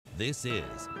This is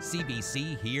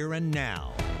CBC Here and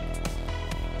Now.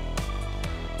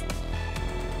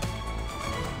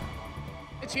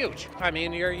 It's huge. I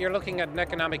mean, you're looking at an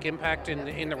economic impact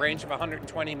in the range of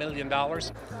 $120 million.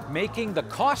 Making the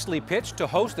costly pitch to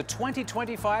host the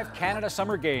 2025 Canada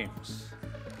Summer Games.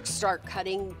 Start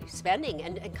cutting spending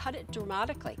and cut it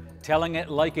dramatically. Telling it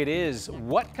like it is.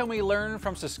 What can we learn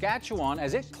from Saskatchewan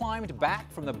as it climbed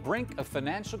back from the brink of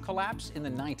financial collapse in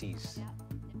the 90s?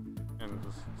 And the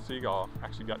seagull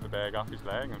actually got the bag off his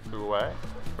leg and flew away,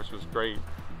 which was great.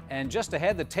 And just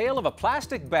ahead, the tale of a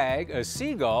plastic bag, a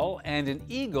seagull, and an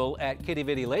eagle at Kitty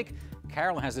Vitty Lake.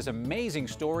 Carolyn has this amazing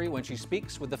story when she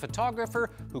speaks with the photographer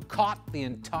who caught the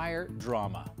entire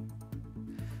drama.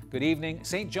 Good evening.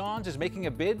 St. John's is making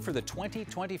a bid for the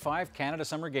 2025 Canada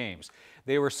Summer Games.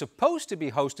 They were supposed to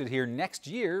be hosted here next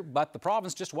year, but the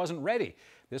province just wasn't ready.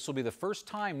 This will be the first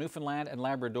time Newfoundland and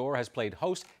Labrador has played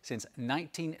host since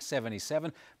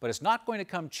 1977, but it's not going to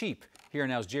come cheap. Here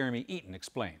Now's Jeremy Eaton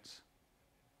explains.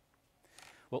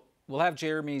 We'll have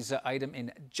Jeremy's item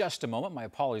in just a moment. My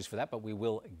apologies for that, but we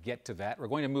will get to that. We're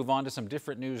going to move on to some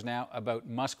different news now about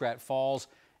Muskrat Falls,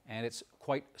 and it's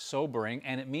quite sobering,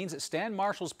 and it means that Stan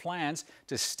Marshall's plans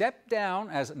to step down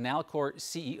as Nalcor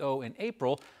CEO in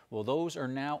April, well, those are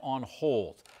now on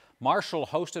hold. Marshall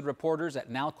hosted reporters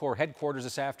at Nalcor headquarters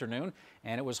this afternoon,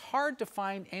 and it was hard to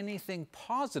find anything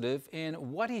positive in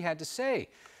what he had to say.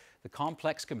 The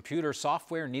complex computer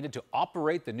software needed to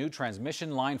operate the new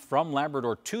transmission line from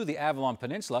Labrador to the Avalon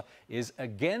Peninsula is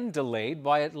again delayed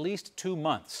by at least 2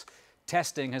 months.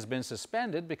 Testing has been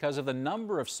suspended because of the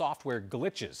number of software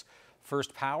glitches.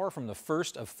 First power from the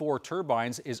first of 4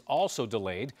 turbines is also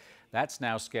delayed. That's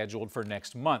now scheduled for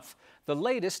next month, the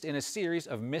latest in a series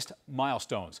of missed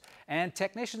milestones. And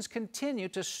technicians continue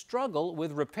to struggle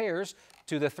with repairs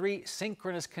to the 3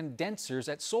 synchronous condensers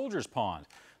at Soldiers Pond.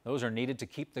 Those are needed to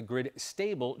keep the grid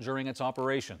stable during its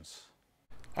operations.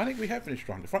 I think we have finished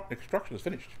strong. The front construction is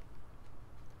finished.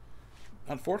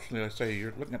 Unfortunately, I say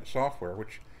you're looking at the software,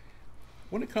 which,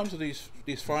 when it comes to these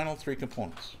final 3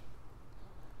 components,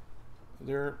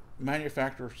 they're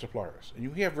manufacturer suppliers, and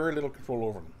you have very little control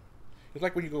over them. It's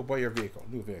like when you go buy your vehicle,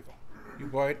 new vehicle. You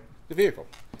buy the vehicle,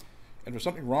 and if there's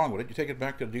something wrong with it, you take it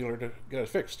back to the dealer to get it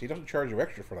fixed. He doesn't charge you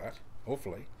extra for that,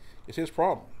 hopefully. It's his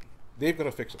problem. They've got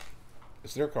to fix it.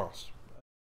 It's their cost.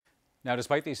 Now,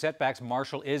 despite these setbacks,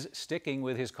 Marshall is sticking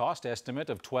with his cost estimate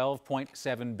of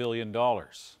 $12.7 billion. The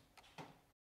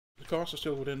cost is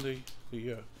still within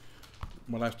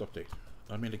my last update.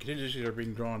 I mean, the contingencies are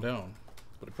being drawn down,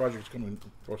 but the project is coming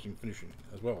towards finishing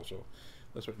as well, so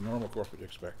that's what normal course would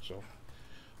expect. So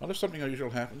unless something unusual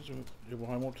happens, I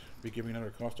won't be giving another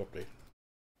cost update.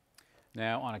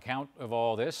 Now, on account of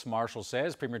all this, Marshall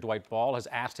says Premier Dwight Ball has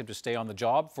asked him to stay on the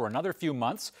job for another few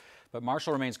months, but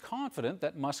Marshall remains confident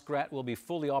that Muskrat will be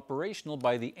fully operational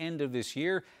by the end of this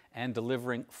year and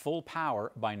delivering full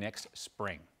power by next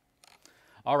spring.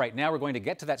 All right, now we're going to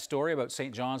get to that story about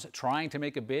St. John's trying to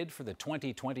make a bid for the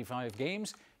 2025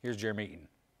 Games. Here's Jeremy Eaton.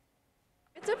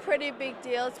 It's a pretty big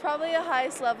deal. It's probably the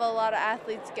highest level a lot of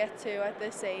athletes get to at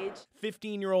this age.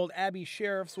 15-year-old Abby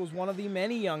Sheriffs was one of the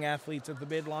many young athletes at the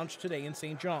bid launch today in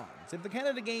St. John's. If the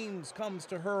Canada Games comes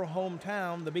to her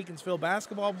hometown, the Beaconsfield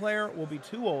basketball player will be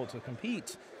too old to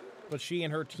compete. But she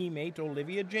and her teammate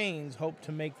Olivia Janes hope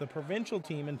to make the provincial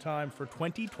team in time for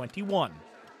 2021.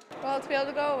 Well, to be able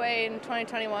to go away in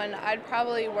 2021, I'd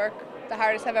probably work the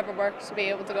hardest I've ever worked to be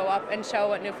able to go up and show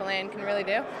what Newfoundland can really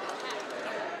do.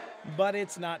 But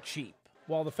it's not cheap.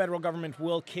 While the federal government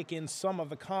will kick in some of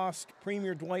the cost,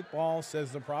 Premier Dwight Ball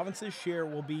says the province's share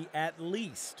will be at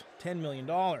least $10 million.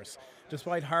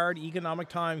 Despite hard economic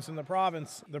times in the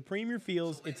province, the Premier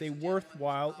feels it's a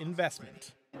worthwhile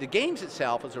investment. The Games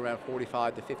itself is around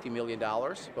 $45 to $50 million,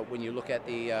 but when you look at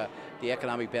the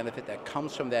economic benefit that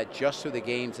comes from that just through the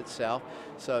Games itself,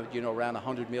 so around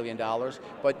 $100 million.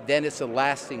 But then it's a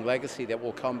lasting legacy that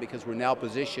will come because we're now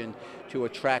positioned to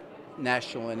attract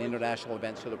national and international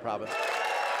events to the province.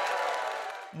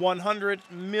 $100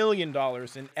 million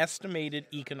in estimated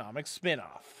economic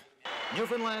spin-off.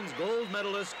 Newfoundland's gold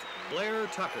medalist, Blair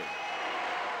Tucker.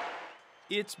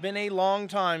 It's been a long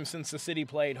time since the city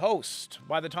played host.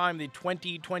 By the time the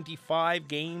 2025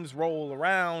 Games roll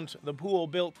around, the pool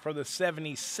built for the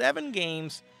 77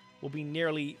 Games will be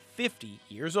nearly 50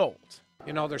 years old.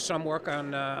 You know, there's some work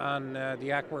on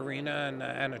the Aqua Arena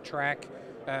and a track,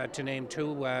 to name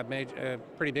 2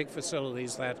 pretty big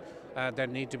facilities that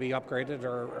need to be upgraded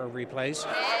or replaced.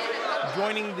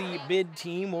 Joining the bid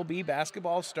team will be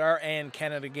basketball star and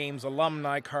Canada Games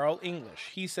alumni Carl English.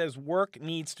 He says work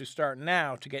needs to start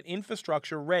now to get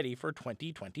infrastructure ready for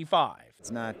 2025.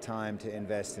 It's not time to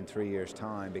invest in 3 years'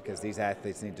 time because these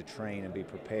athletes need to train and be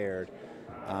prepared.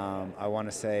 I want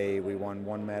to say we won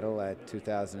 1 medal at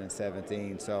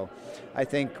 2017, so I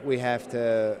think we have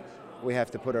to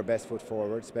put our best foot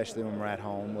forward, especially when we're at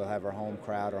home. We'll have our home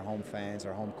crowd, our home fans,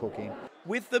 our home cooking.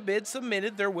 With the bid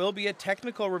submitted, there will be a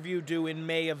technical review due in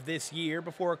May of this year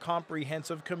before a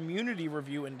comprehensive community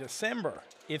review in December.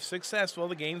 If successful,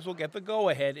 the Games will get the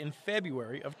go-ahead in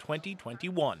February of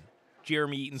 2021.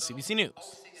 Jeremy Eaton, CBC News,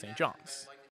 St. John's.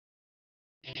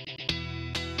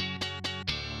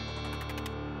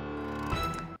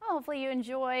 Hopefully you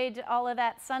enjoyed all of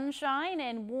that sunshine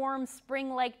and warm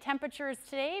spring-like temperatures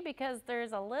today, because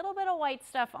there's a little bit of white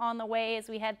stuff on the way as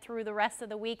we head through the rest of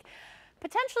the week.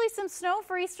 Potentially some snow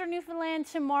for eastern Newfoundland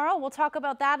tomorrow. We'll talk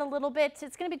about that a little bit.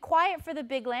 It's going to be quiet for the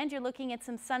big land. You're looking at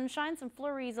some sunshine, some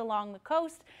flurries along the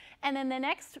coast. And then the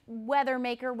next weather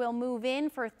maker will move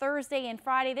in for Thursday and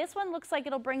Friday. This one looks like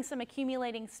it'll bring some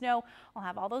accumulating snow. I'll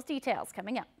have all those details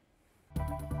coming up.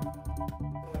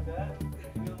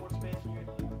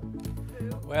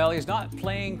 Well, he's not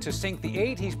playing to sink the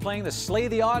 8, he's playing to slay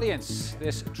the audience.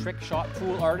 This trick shot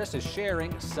pool artist is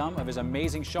sharing some of his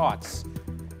amazing shots.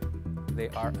 They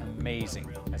are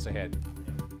amazing. That's ahead.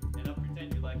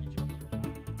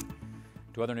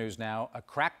 To other news now. A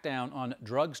crackdown on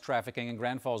drugs trafficking in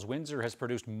Grand Falls, Windsor has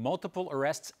produced multiple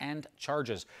arrests and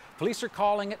charges. Police are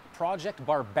calling it Project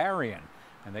Barbarian,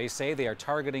 and they say they are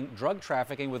targeting drug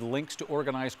trafficking with links to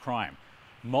organized crime.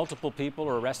 Multiple people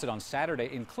are arrested on Saturday,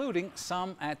 including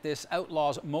some at this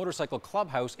Outlaws Motorcycle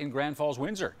Clubhouse in Grand Falls,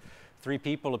 Windsor. 3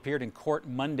 people appeared in court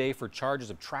Monday for charges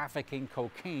of trafficking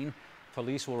cocaine.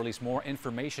 Police will release more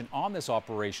information on this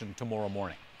operation tomorrow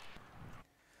morning.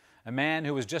 A man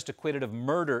who was just acquitted of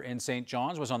murder in St.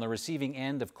 John's was on the receiving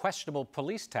end of questionable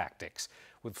police tactics.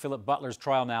 With Philip Butler's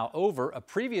trial now over, a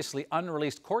previously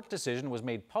unreleased court decision was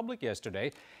made public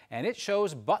yesterday, and it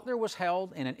shows Butler was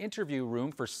held in an interview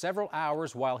room for several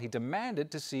hours while he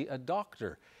demanded to see a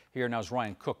doctor. Here now's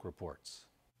Ryan Cook reports.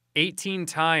 18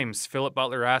 times, Philip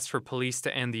Butler asked for police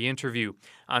to end the interview.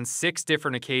 On 6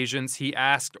 different occasions, he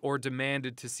asked or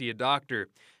demanded to see a doctor.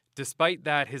 Despite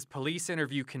that, his police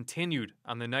interview continued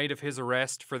on the night of his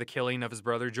arrest for the killing of his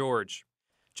brother George.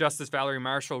 Justice Valerie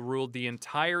Marshall ruled the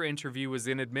entire interview was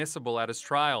inadmissible at his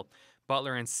trial.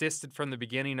 Butler insisted from the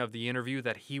beginning of the interview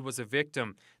that he was a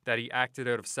victim, that he acted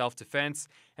out of self-defense,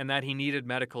 and that he needed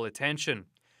medical attention.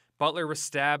 Butler was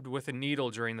stabbed with a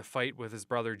needle during the fight with his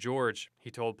brother George.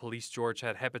 He told police George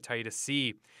had hepatitis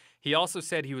C. He also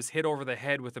said he was hit over the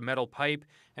head with a metal pipe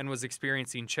and was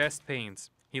experiencing chest pains.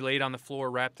 He laid on the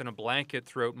floor wrapped in a blanket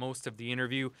throughout most of the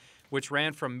interview, which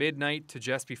ran from midnight to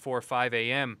just before 5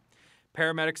 a.m.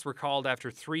 Paramedics were called after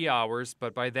 3 hours,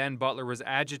 but by then Butler was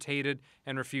agitated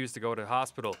and refused to go to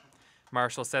hospital.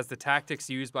 Marshall says the tactics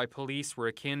used by police were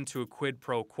akin to a quid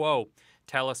pro quo.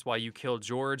 Tell us why you killed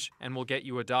George and we'll get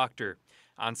you a doctor.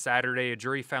 On Saturday, a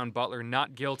jury found Butler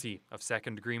not guilty of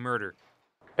second-degree murder.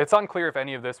 It's unclear if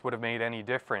any of this would have made any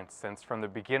difference, since from the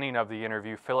beginning of the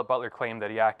interview, Philip Butler claimed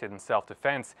that he acted in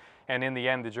self-defense, and in the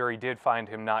end, the jury did find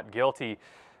him not guilty.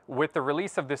 With the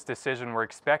release of this decision, we're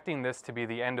expecting this to be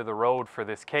the end of the road for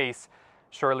this case.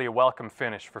 Surely a welcome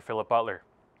finish for Philip Butler.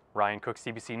 Ryan Cook,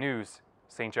 CBC News,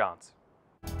 St. John's.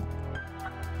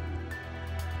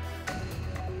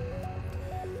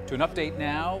 To an update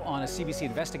now on a CBC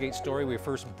Investigate story we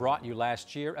first brought you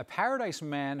last year. A Paradise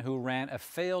man who ran a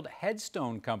failed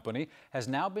headstone company has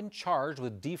now been charged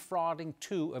with defrauding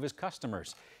 2 of his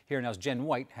customers. Here now's Jen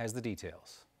White has the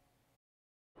details.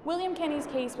 William Kenny's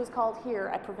case was called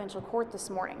here at provincial court this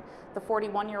morning. The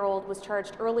 41-year-old was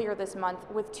charged earlier this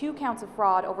month with 2 counts of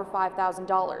fraud over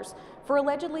 $5,000 for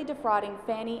allegedly defrauding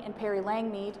Fanny and Perry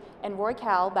Langmead and Roy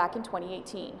Cal back in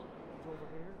 2018.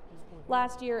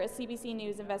 Last year, a CBC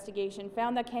News investigation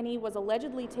found that Kenny was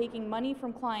allegedly taking money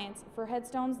from clients for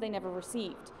headstones they never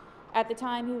received. At the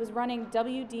time, he was running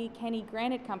W.D. Kenny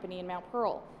Granite Company in Mount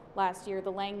Pearl. Last year,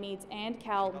 the Langmeads and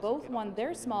Cal both won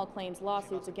their small claims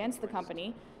lawsuits against the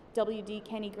company. W.D.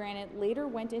 Kenny Granite later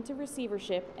went into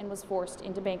receivership and was forced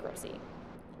into bankruptcy.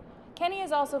 Kenny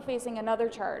is also facing another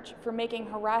charge for making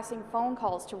harassing phone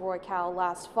calls to Roy Cal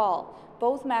last fall.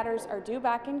 Both matters are due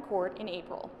back in court in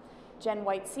April. Jen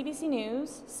White, CBC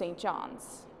News, St.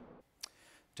 John's.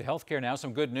 To healthcare now,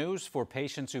 some good news for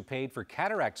patients who paid for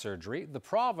cataract surgery. The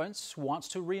province wants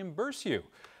to reimburse you.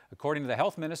 According to the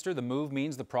health minister, the move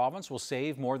means the province will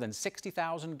save more than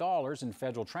 $60,000 in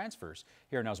federal transfers.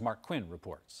 Here now's Mark Quinn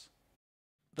reports.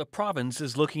 The province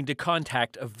is looking to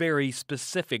contact a very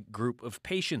specific group of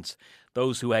patients,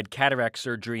 those who had cataract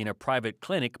surgery in a private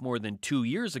clinic more than 2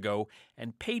 years ago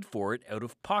and paid for it out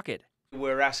of pocket.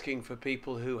 We're asking for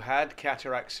people who had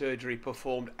cataract surgery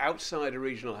performed outside a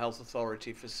regional health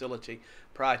authority facility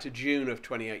prior to June of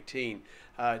 2018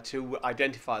 to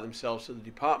identify themselves to the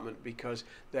department because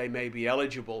they may be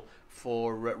eligible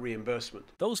for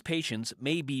reimbursement. Those patients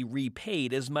may be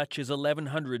repaid as much as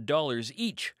 $1,100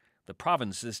 each. The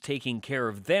province is taking care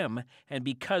of them, and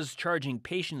because charging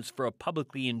patients for a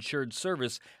publicly insured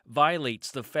service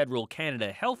violates the Federal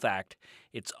Canada Health Act,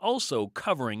 it's also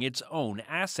covering its own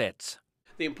assets.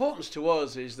 The importance to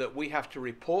us is that we have to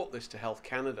report this to Health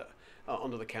Canada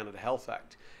under the Canada Health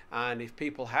Act. And if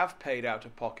people have paid out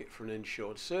of pocket for an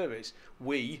insured service,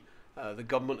 we, the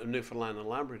government of Newfoundland and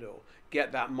Labrador,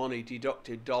 get that money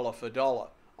deducted dollar for dollar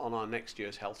on our next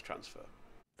year's health transfer.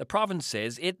 The province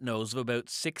says it knows of about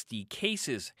 60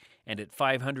 cases, and at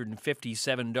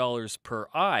 $557 per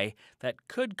eye, that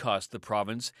could cost the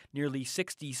province nearly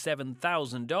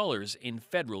 $67,000 in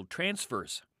federal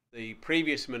transfers. The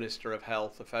previous Minister of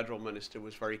Health, the federal minister,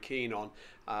 was very keen on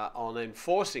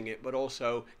enforcing it, but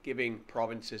also giving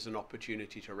provinces an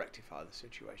opportunity to rectify the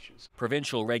situations.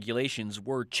 Provincial regulations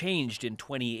were changed in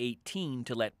 2018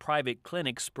 to let private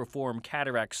clinics perform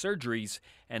cataract surgeries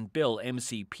and bill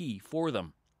MCP for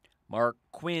them. Mark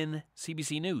Quinn,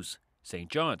 CBC News, St.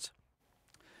 John's.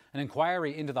 An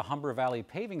inquiry into the Humber Valley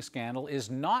paving scandal is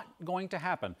not going to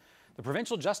happen. The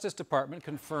Provincial Justice Department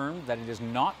confirmed that it is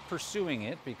not pursuing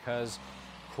it because,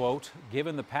 quote,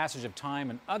 given the passage of time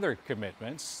and other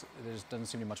commitments, there doesn't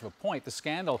seem to be much of a point. The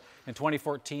scandal in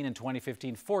 2014 and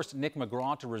 2015 forced Nick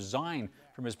McGraw to resign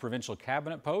from his provincial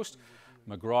cabinet post.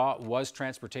 McGraw was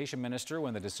transportation minister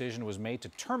when the decision was made to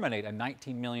terminate a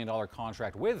 $19 million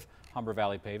contract with Humber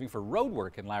Valley Paving for road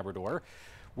work in Labrador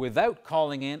without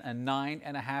calling in a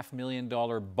 $9.5 million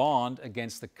bond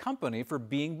against the company for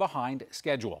being behind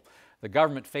schedule. The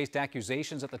government faced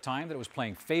accusations at the time that it was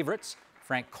playing favorites.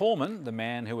 Frank Coleman, the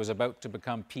man who was about to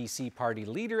become PC party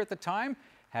leader at the time,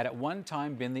 had at one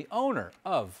time been the owner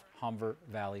of Humber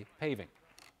Valley Paving.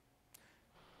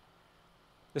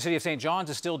 The City of St. John's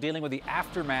is still dealing with the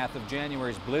aftermath of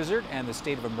January's blizzard and the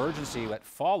state of emergency that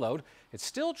followed. It's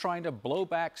still trying to blow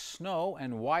back snow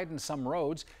and widen some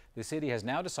roads. The city has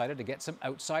now decided to get some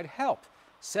outside help.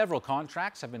 Several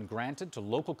contracts have been granted to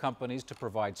local companies to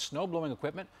provide snow-blowing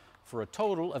equipment for a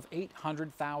total of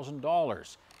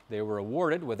 $800,000. They were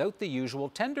awarded without the usual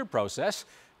tender process.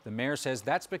 The mayor says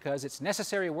that's because it's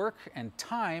necessary work and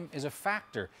time is a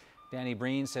factor. Danny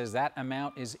Breen says that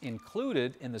amount is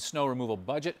included in the snow removal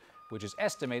budget, which is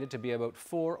estimated to be about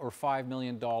 $4 or $5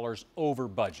 million over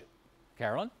budget.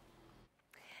 Carolyn?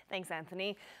 Thanks,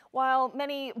 Anthony. While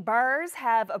many bars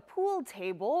have a pool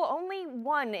table, only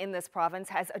one in this province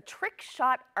has a trick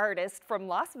shot artist from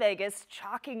Las Vegas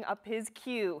chalking up his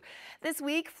queue. This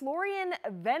week, Florian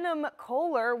Venom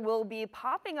Kohler will be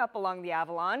popping up along the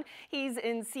Avalon. He's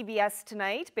in CBS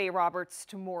tonight, Bay Roberts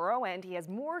tomorrow, and he has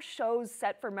more shows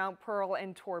set for Mount Pearl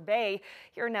and Torbay.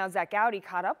 Here now, Zach Gowdy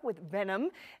caught up with Venom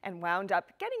and wound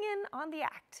up getting in on the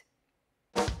act.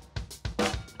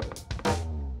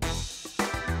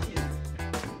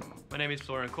 My name is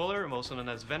Florian Kohler, I'm also known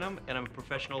as Venom, and I'm a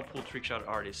professional pool trick shot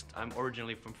artist. I'm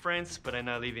originally from France, but I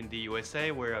now live in the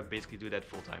USA, where I basically do that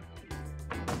full time.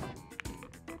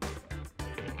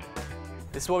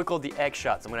 This is what we call the egg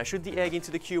shots. I'm going to shoot the egg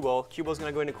into the cue ball is going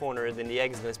to go in the corner, and then the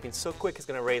egg is going to spin so quick it's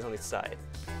going to raise on its side.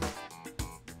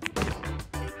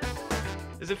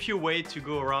 There's a few ways to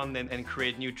go around and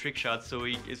create new trick shots. So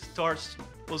it starts,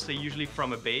 we'll say, usually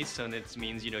from a base, and it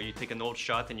means, you take an old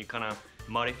shot and you kind of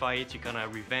modify it, you kind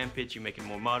of revamp it, you make it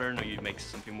more modern, or you make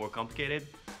something more complicated.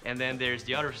 And then there's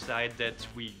the other side that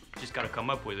we just got to come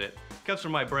up with it. It comes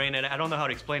from my brain, and I don't know how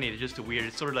to explain it. It's just weird.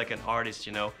 It's sort of like an artist,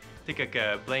 Take like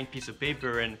a blank piece of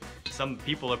paper, and some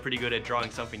people are pretty good at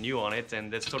drawing something new on it,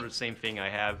 and that's sort of the same thing I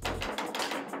have.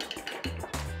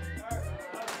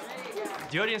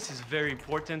 The audience is very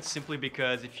important simply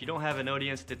because if you don't have an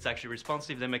audience that's actually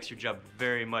responsive, that makes your job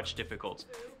very much difficult.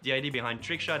 The idea behind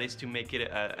trick shot is to make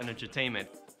it an entertainment.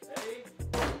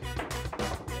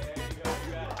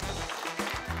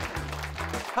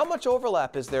 How much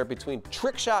overlap is there between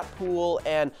trick shot pool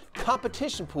and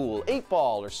competition pool,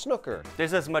 8-ball or snooker?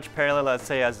 There's as much parallel, I'd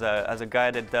say, as a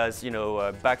guy that does, a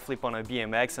backflip on a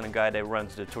BMX and a guy that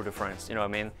runs the Tour de France. You know what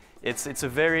I mean? It's a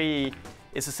very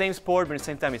it's the same sport, but at the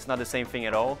same time, it's not the same thing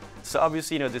at all. So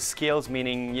obviously, the skills,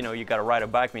 meaning, you got to ride a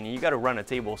bike, meaning you got to run a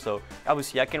table. So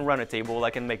obviously, I can run a table, I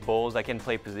can make bowls, I can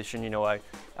play position,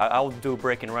 I'll do a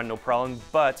break and run, no problem.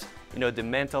 But, the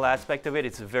mental aspect of it,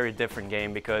 it's a very different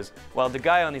game because, well, the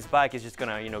guy on his bike is just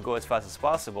gonna, go as fast as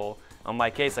possible. On my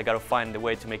case, I got to find a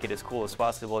way to make it as cool as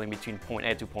possible in between point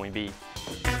A to point B.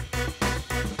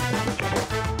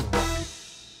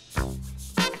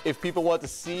 If people want to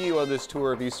see you on this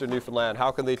tour of Eastern Newfoundland,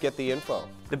 how can they get the info?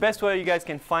 The best way you guys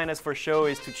can find us for show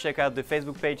is to check out the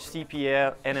Facebook page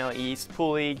CPL NL East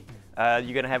Pool League. You're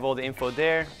going to have all the info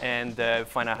there and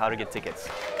find out how to get tickets.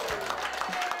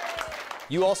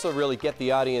 You also really get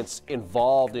the audience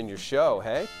involved in your show,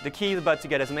 hey? The key is about to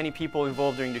get as many people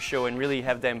involved during the show and really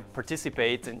have them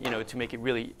participate and, to make it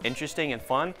really interesting and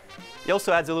fun. It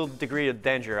also adds a little degree of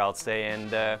danger, I'll say,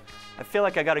 and I feel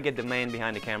like I got to get the man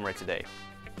behind the camera today.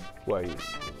 What,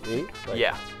 me? Like,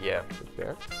 yeah.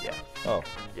 There? Yeah. Oh.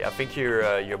 Yeah, I think you're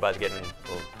about to get in a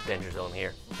little danger zone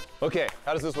here. Okay,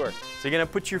 how does this work? So you're gonna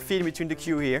put your feet in between the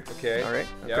cue here. Okay. All right.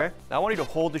 Yep. Okay. Now I want you to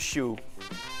hold the shoe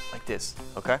like this.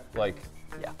 Okay. Like.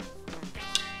 Yeah.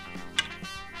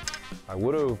 I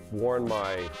would have worn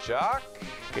my jock.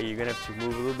 Okay, you're gonna have to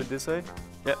move a little bit this way.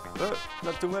 Yeah.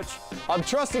 Not too much. I'm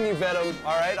trusting you, Venom.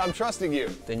 All right, I'm trusting you.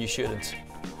 Then you shouldn't.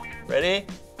 Ready?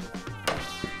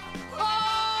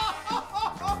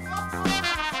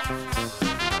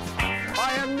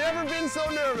 I have never been so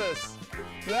nervous.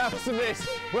 That was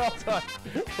amazing. Well done.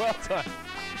 Well done.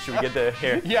 Should we get the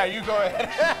hair? Yeah, you go ahead.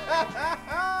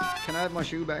 Can I have my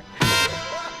shoe back?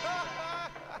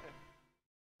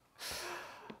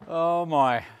 Oh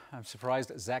my, I'm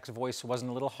surprised Zach's voice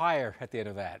wasn't a little higher at the end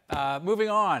of that. Moving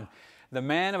on, the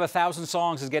man of 1,000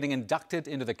 songs is getting inducted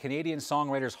into the Canadian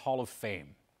Songwriters Hall of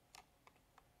Fame.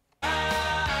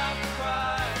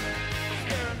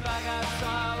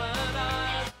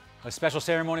 A special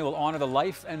ceremony will honor the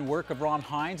life and work of Ron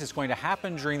Hynes. It's going to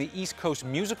happen during the East Coast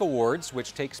Music Awards,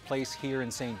 which takes place here in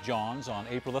St. John's on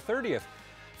April the 30th.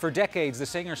 For decades, the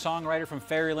singer-songwriter from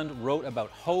Fairyland wrote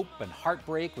about hope and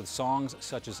heartbreak with songs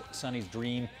such as Sunny's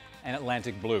Dream and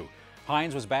Atlantic Blue.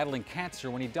 Hynes was battling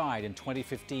cancer when he died in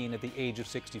 2015 at the age of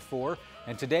 64,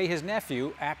 and today his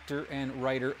nephew, actor and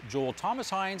writer Joel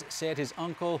Thomas Hynes, said his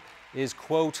uncle is,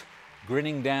 quote,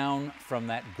 grinning down from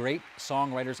that great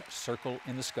songwriter's circle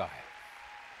in the sky.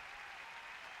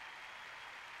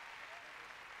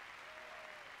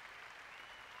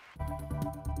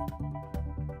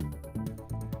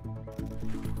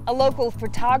 A local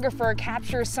photographer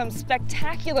captures some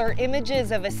spectacular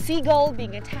images of a seagull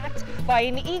being attacked by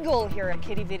an eagle here at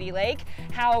Kitty Vitty Lake.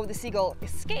 How the seagull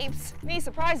escapes may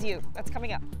surprise you. That's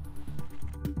coming up.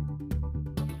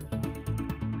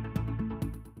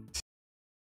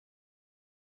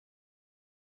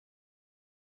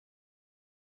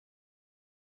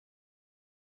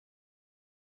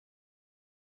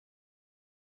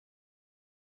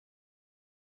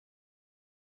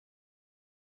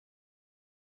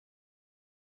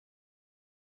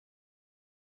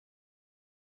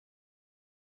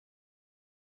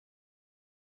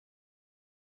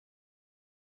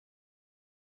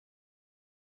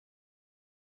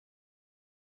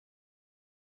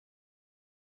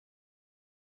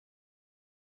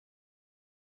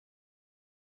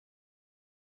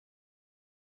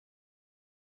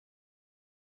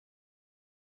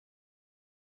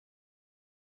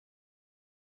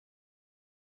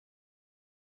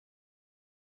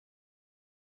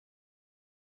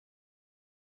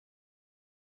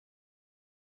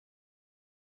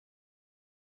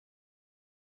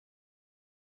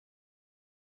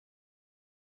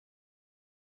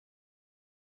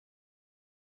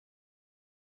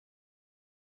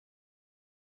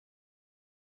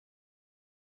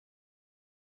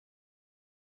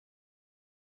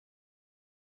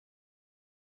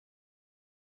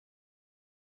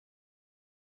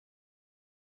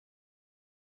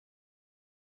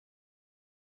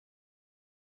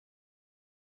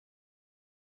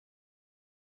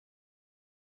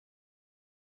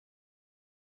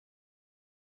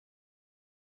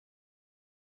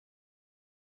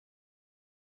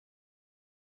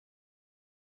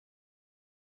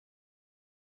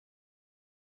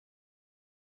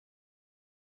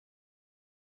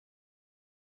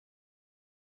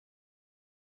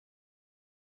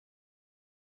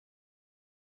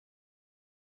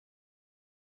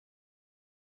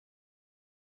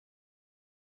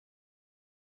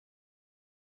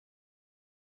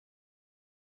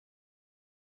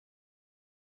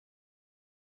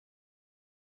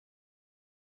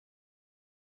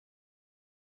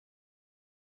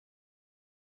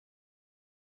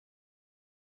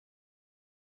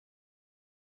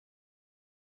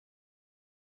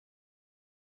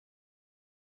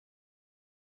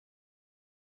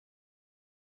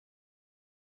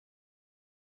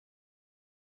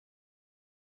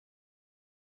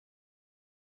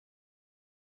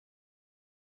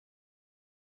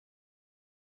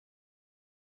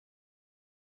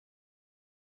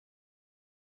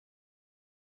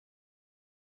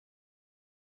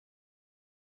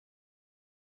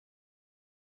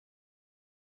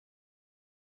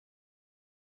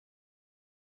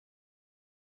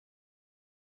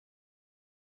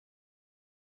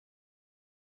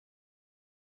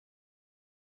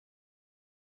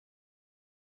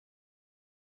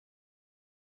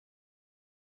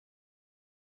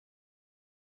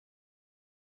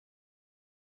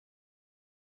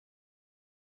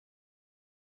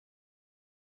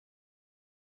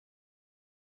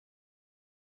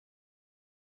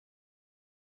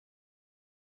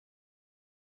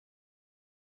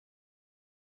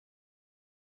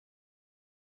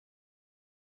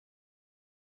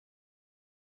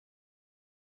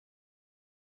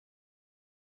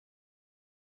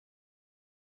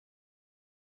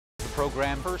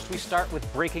 program. First, we start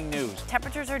with breaking news.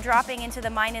 Temperatures are dropping into the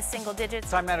minus single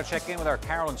digits. Time now to check in with our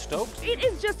Carolyn Stokes. It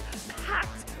is just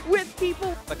packed with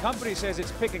people. The company says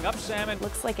it's picking up salmon.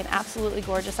 Looks like an absolutely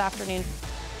gorgeous afternoon.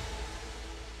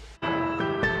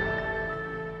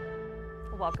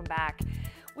 Welcome back.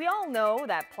 We all know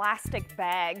that plastic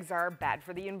bags are bad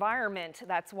for the environment.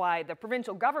 That's why the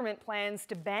provincial government plans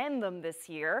to ban them this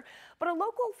year. But a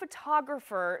local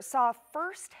photographer saw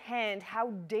firsthand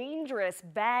how dangerous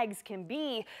bags can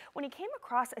be when he came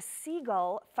across a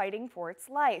seagull fighting for its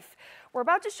life. We're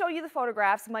about to show you the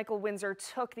photographs Michael Windsor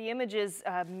took. The images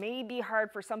may be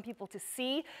hard for some people to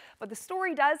see, but the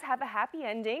story does have a happy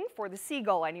ending for the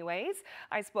seagull anyways.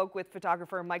 I spoke with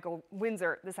photographer Michael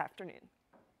Windsor this afternoon.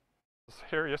 I was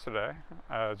here yesterday,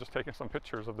 just taking some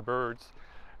pictures of the birds,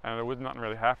 and there was nothing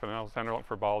really happening. I was down there looking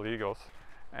for bald eagles,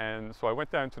 and so I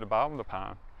went down to the bottom of the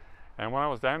pond, and when I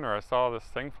was down there I saw this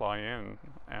thing fly in,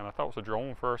 and I thought it was a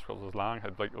drone first because it was long,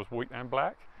 it was white and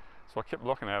black, so I kept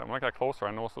looking at it. When I got closer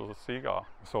I noticed it was a seagull.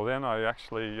 So then I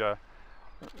actually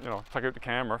took out the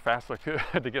camera fast as I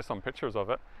could to get some pictures of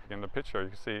it. In the picture you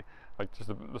can see like just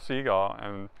the seagull,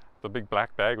 and the big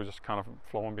black bag was just kind of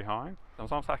flowing behind. It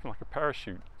was almost acting like a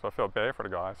parachute, so I felt bad for the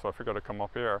guy, so I figured I'd come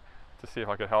up here to see if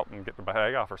I could help him get the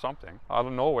bag off or something. Out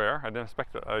of nowhere, I didn't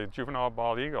expect a juvenile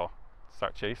bald eagle to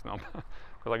start chasing him,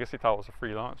 because I guess he thought it was a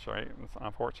free lunch, right?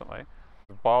 Unfortunately.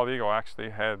 The bald eagle actually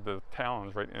had the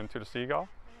talons right into the seagull,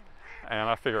 and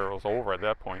I figured it was over at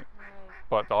that point.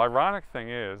 But the ironic thing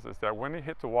is that when he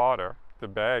hit the water, the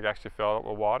bag actually filled up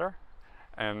with water,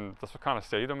 and this kind of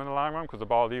saved him in the long run, because the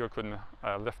bald eagle couldn't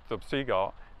lift the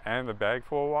seagull and the bag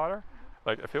full of water.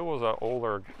 Like if it was an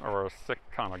older or a sick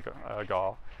kind of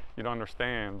gull, you'd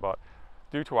understand, but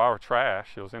due to our trash,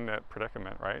 he was in that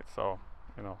predicament, right? So,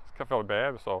 I felt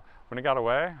bad. So when he got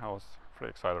away, I was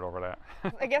pretty excited over that.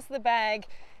 I guess the bag,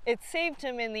 it saved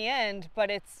him in the end,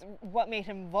 but it's what made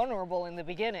him vulnerable in the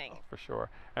beginning. For sure.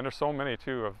 And there's so many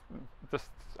too of this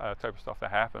type of stuff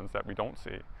that happens that we don't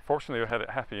see. Fortunately, we had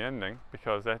a happy ending,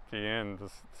 because at the end,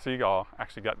 the seagull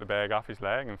actually got the bag off his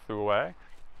leg and flew away.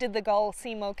 Did the gull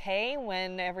seem okay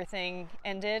when everything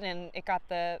ended and it got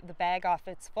the bag off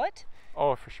its foot?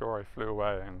 Oh, for sure. He flew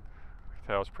away, and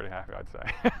I was pretty happy, I'd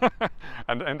say.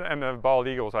 and the bald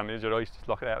eagles on the edge of the ice just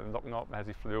looking at it and looking up as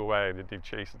he flew away. They did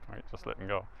chase him, right? Just letting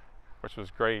go, which was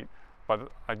great.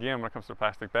 But again, when it comes to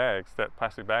plastic bags, that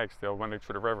plastic bag still went out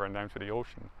to the river and down to the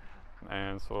ocean.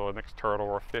 And so the next turtle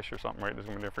or fish or something, right, is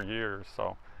going to be there for years.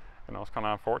 So, it's kind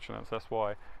of unfortunate. So that's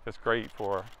why it's great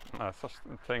for such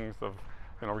things of,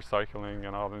 recycling,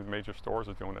 and all the major stores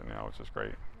are doing it now, which is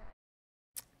great.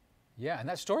 Yeah, and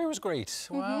that story was great.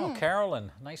 Wow,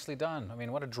 Carolyn, nicely done. I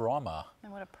mean, what a drama.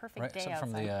 And what a perfect day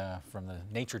from the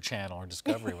Nature Channel or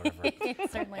Discovery, whatever.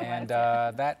 It certainly and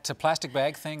was. that plastic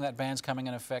bag thing, that ban's coming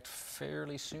in effect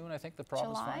fairly soon. I think the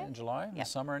province in July, in the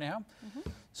summer anyhow.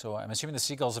 So I'm assuming the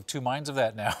seagulls have two minds of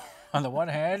that now. On the one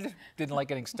hand, didn't like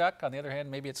getting stuck. On the other hand,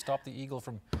 maybe it stopped the eagle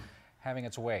from having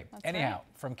its way. Anyhow,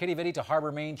 from Kitty Vitty to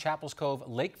Harbour, Maine, Chapels Cove,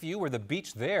 Lakeview, where the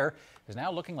beach there is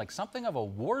now looking like something of a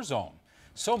war zone.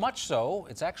 So much so,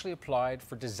 it's actually applied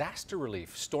for disaster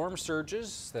relief. Storm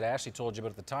surges that Ashley told you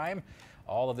about at the time,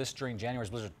 all of this during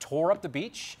January's blizzard, tore up the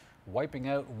beach, wiping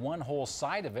out one whole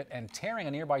side of it and tearing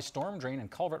a nearby storm drain and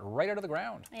culvert right out of the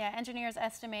ground. Yeah, engineers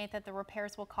estimate that the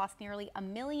repairs will cost nearly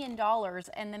 $1 million,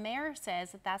 and the mayor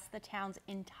says that that's the town's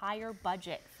entire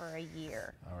budget for a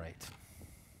year. All right.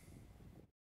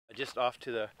 Just off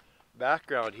to the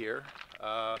background here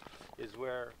is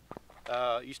where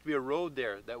used to be a road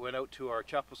there that went out to our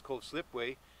Chapels Cove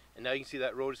slipway, and now you can see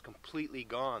that road is completely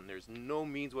gone. There's no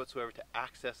means whatsoever to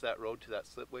access that road to that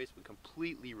slipway. It's been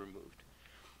completely removed.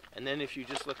 And then if you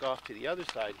just look off to the other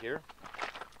side here,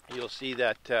 you'll see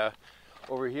that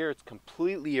over here it's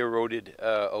completely eroded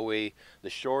away the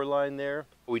shoreline there.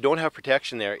 We don't have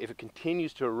protection there. If it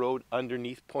continues to erode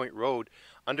underneath Point Road,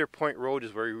 under Point Road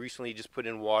is where we recently just put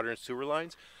in water and sewer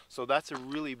lines. So that's a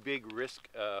really big risk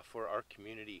for our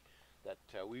community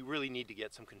that we really need to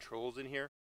get some controls in here.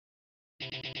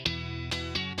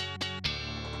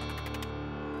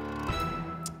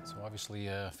 So obviously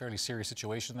a fairly serious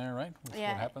situation there, right? With what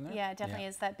happened there? Yeah, it definitely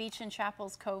is. That beach in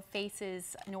Chapels Cove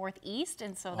faces northeast,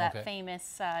 and so that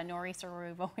famous nor'easter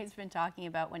we've always been talking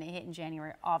about when it hit in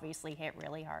January obviously hit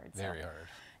really hard. Very hard.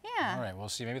 Yeah. All right, we'll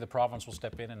see. Maybe the province will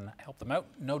step in and help them out.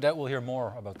 No doubt we'll hear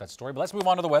more about that story. But let's move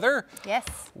on to the weather. Yes.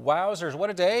 Wowzers,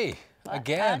 what a day.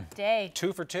 Again. A day.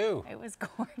 2 for 2. It was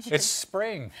gorgeous. It's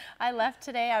spring. I left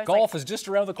today. I was golf is just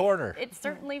around the corner. It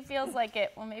certainly feels like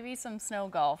it. Well, maybe some snow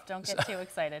golf. Don't get too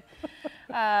excited.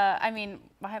 I mean,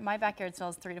 my backyard still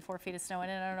has 3 to 4 feet of snow in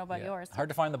it. I don't know about yours. Hard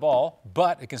to find the ball,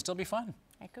 but it can still be fun.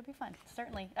 It could be fun,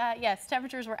 certainly. Yes,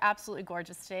 temperatures were absolutely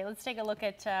gorgeous today. Let's take a look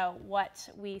at what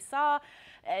we saw.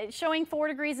 Showing 4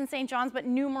 degrees in St. John's, but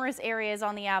numerous areas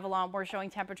on the Avalon were showing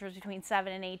temperatures between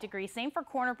 7 and 8 degrees. Same for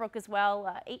Corner Brook as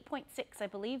well. 8.6, I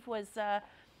believe, was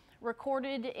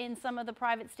recorded in some of the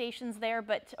private stations there,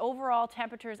 but overall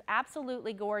temperatures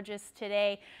absolutely gorgeous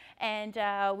today. And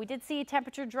we did see a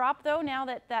temperature drop though now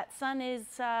that that sun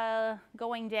is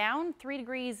going down. 3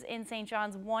 degrees in St.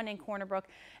 John's, 1 in Corner Brook,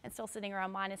 and still sitting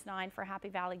around -9 for Happy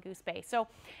Valley Goose Bay. So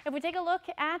if we take a look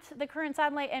at the current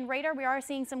satellite and radar, we are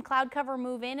seeing some cloud cover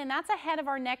move in, and that's ahead of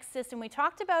our next system. We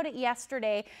talked about it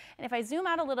yesterday, and if I zoom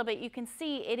out a little bit, you can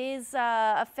see it is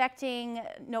affecting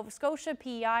Nova Scotia,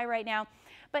 PEI right now.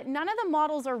 But none of the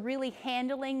models are really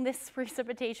handling this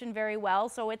precipitation very well,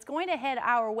 so it's going to head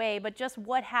our way, but just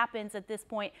what happens at this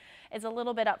point is a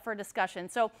little bit up for discussion.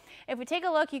 So if we take a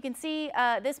look, you can see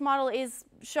this model is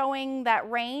showing that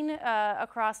rain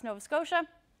across Nova Scotia.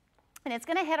 And it's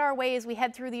going to head our way as we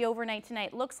head through the overnight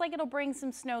tonight. Looks like it'll bring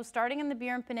some snow starting in the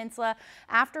Burin Peninsula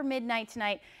after midnight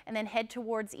tonight, and then head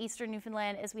towards eastern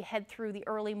Newfoundland as we head through the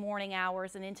early morning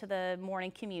hours and into the morning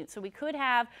commute. So we could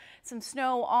have some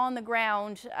snow on the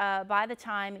ground by the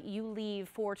time you leave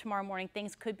for tomorrow morning.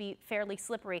 Things could be fairly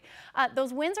slippery.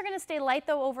 Those winds are going to stay light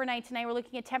though overnight tonight. We're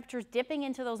looking at temperatures dipping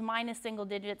into those minus single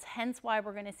digits, hence why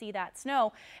we're going to see that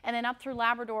snow. And then up through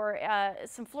Labrador,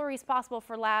 some flurries possible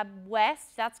for Lab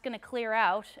West. That's going to clear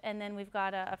out, and then we've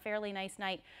got a fairly nice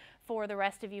night for the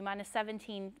rest of you.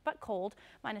 -17, but cold.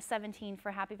 -17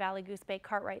 for Happy Valley, Goose Bay,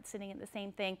 Cartwright sitting at the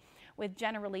same thing with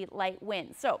generally light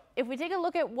winds. So if we take a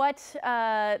look at what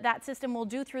that system will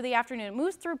do through the afternoon, it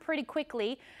moves through pretty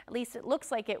quickly, at least it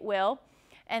looks like it will.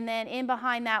 And then in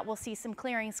behind that, we'll see some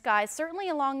clearing skies, certainly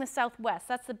along the southwest.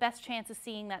 That's the best chance of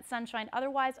seeing that sunshine.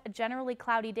 Otherwise, a generally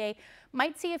cloudy day.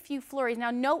 Might see a few flurries.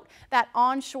 Now, note that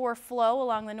onshore flow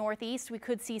along the northeast. We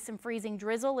could see some freezing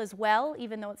drizzle as well,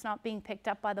 even though it's not being picked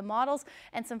up by the models,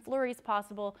 and some flurries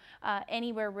possible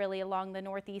anywhere really along the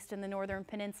northeast and the northern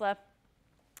peninsula.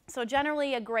 So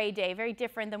generally a gray day, very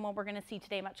different than what we're going to see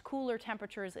today. Much cooler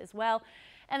temperatures as well.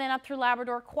 And then up through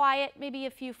Labrador, quiet, maybe a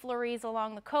few flurries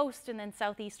along the coast and then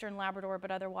southeastern Labrador,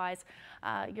 but otherwise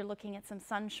you're looking at some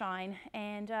sunshine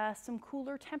and some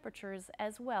cooler temperatures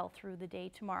as well through the day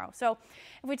tomorrow. So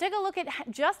if we take a look at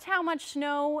just how much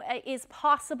snow is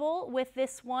possible with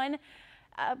this one,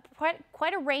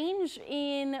 quite a range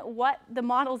in what the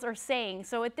models are saying.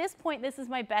 So at this point, this is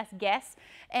my best guess,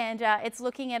 and it's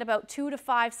looking at about 2 to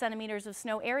 5 centimeters of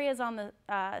snow. Areas on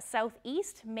the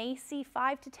southeast may see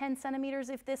 5 to 10 centimeters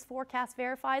if this forecast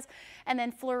verifies, and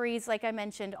then flurries, like I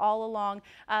mentioned, all along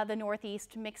the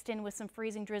northeast, mixed in with some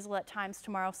freezing drizzle at times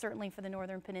tomorrow. Certainly for the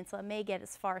northern peninsula, may get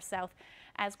as far south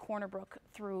as Corner Brook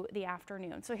through the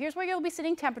afternoon. So here's where you'll be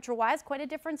sitting temperature-wise. Quite a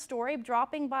different story,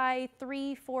 dropping by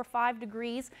 3, 4, 5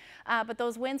 degrees, but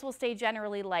those winds will stay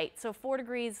generally light. So 4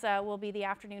 degrees will be the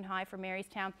afternoon high for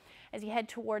Marystown. As you head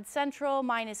towards central,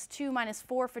 -2,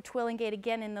 -4 for Twillingate,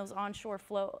 again in those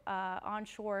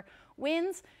onshore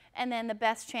winds. And then the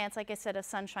best chance, like I said, of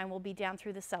sunshine will be down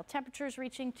through the south. Temperatures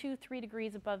reaching 2, 3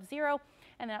 degrees above zero,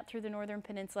 and then up through the northern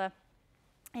peninsula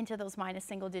into those minus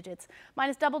single digits.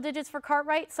 Minus double digits for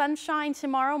Cartwright. Sunshine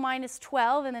tomorrow,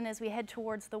 -12. And then as we head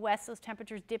towards the west, those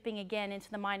temperatures dipping again into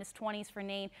the -20s for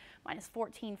Nain,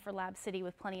 -14 for Lab City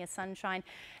with plenty of sunshine.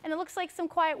 And it looks like some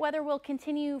quiet weather will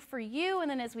continue for you.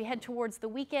 And then as we head towards the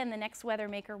weekend, the next weather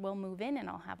maker will move in, and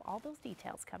I'll have all those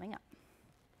details coming up.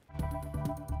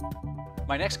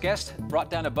 My next guest brought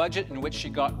down a budget in which she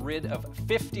got rid of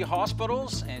 50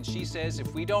 hospitals, and she says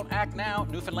if we don't act now,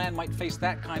 Newfoundland might face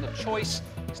that kind of choice.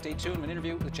 Stay tuned, an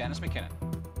interview with Janice McKinnon.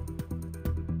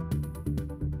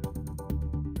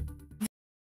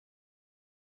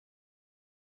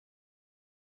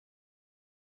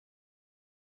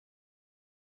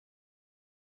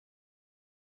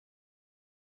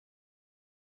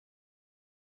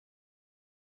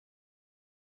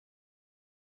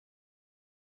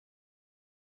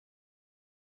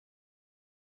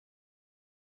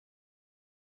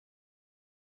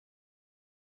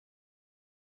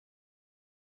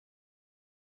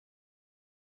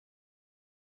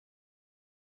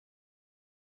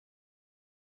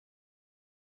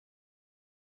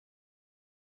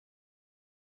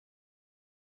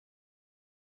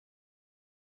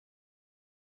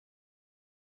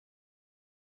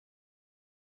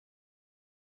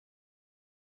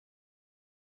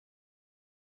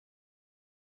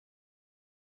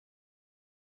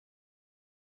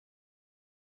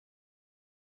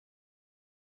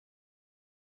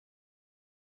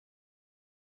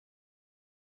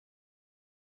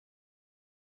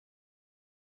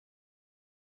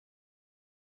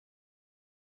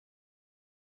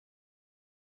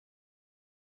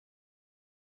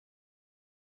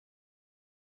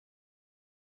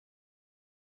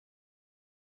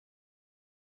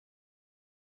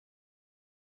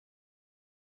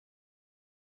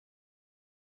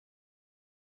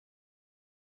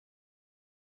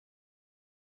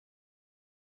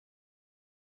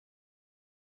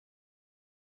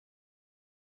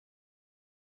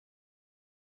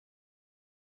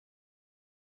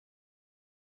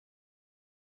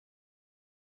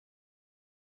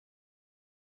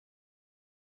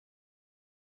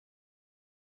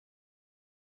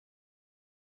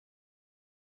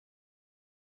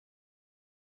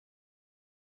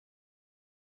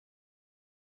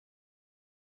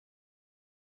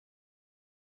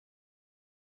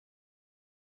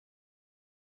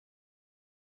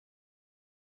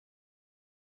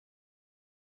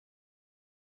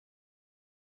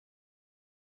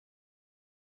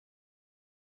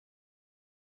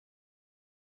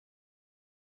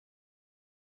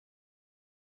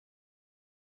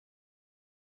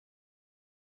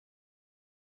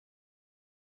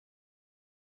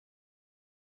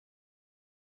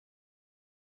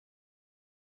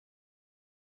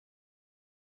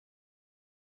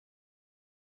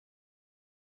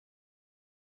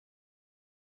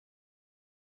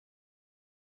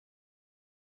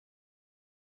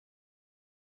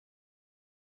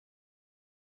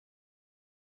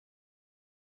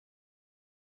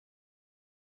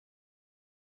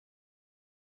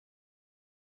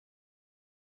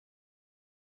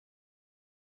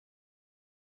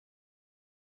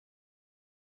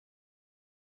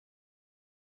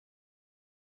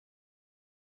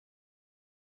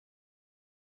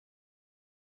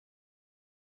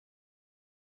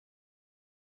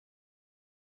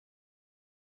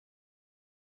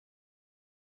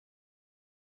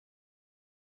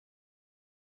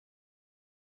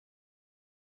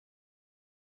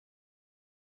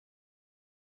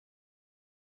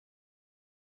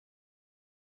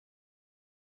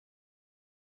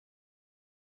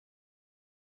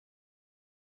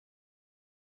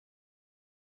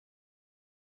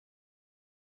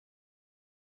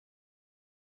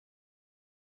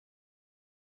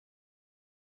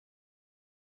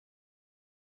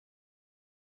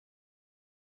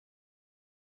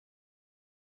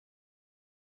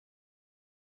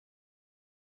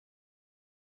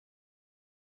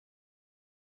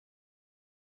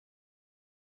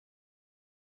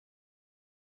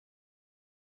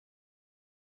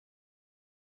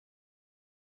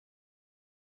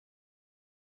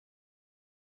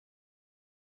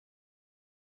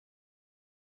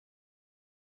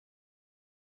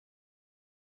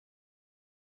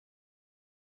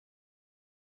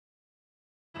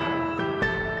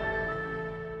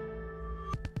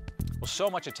 Well,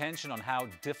 so much attention on how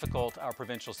difficult our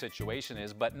provincial situation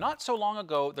is, but not so long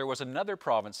ago, there was another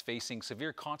province facing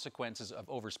severe consequences of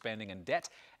overspending and debt,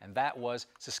 and that was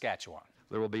Saskatchewan.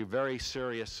 There will be very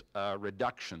serious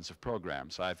reductions of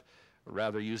programs. I've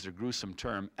rather used a gruesome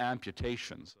term,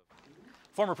 amputations.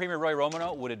 Former Premier Roy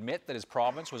Romano would admit that his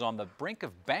province was on the brink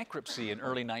of bankruptcy in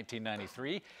early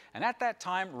 1993, and at that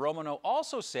time, Romano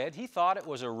also said he thought it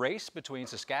was a race between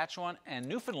Saskatchewan and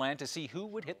Newfoundland to see who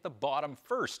would hit the bottom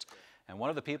first. And one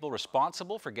of the people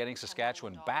responsible for getting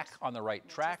Saskatchewan back on the right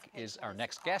track is our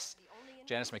next guest.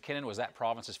 Janice McKinnon was that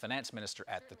province's finance minister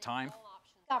at the time.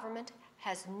 Government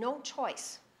has no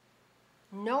choice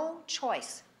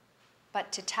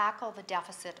but to tackle the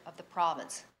deficit of the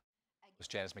province. Was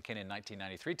Janice McKinnon in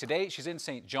 1993. Today, she's in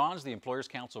St. John's. The Employers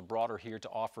Council brought her here to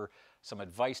offer some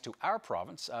advice to our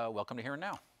province. Welcome to Here and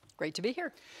Now. Great to be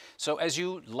here. So, as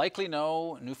you likely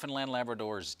know, Newfoundland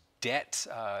Labrador's debt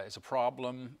is a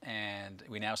problem, and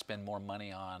we now spend more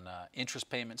money on interest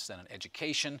payments than on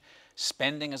education.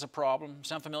 Spending is a problem.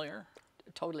 Sound familiar?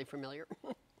 Totally familiar.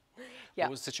 Yeah.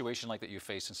 What was the situation like that you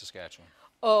faced in Saskatchewan?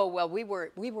 Oh, well, we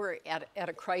were at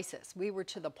a crisis. We were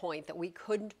to the point that we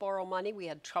couldn't borrow money. We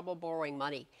had trouble borrowing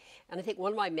money. And I think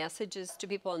one of my messages to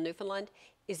people in Newfoundland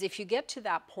is if you get to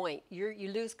that point,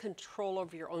 you lose control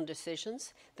over your own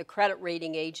decisions. The credit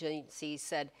rating agencies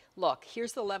said, look,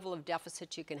 here's the level of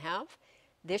deficit you can have.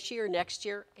 This year, next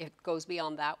year, if it goes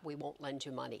beyond that, we won't lend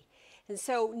you money. And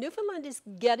so Newfoundland is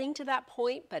getting to that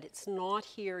point, but it's not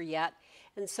here yet.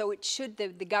 And so it should,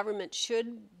 the government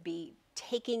should be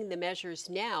taking the measures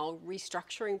now,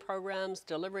 restructuring programs,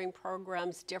 delivering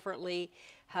programs differently,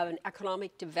 have an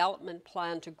economic development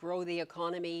plan to grow the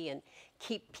economy and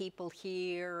keep people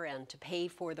here and to pay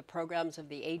for the programs of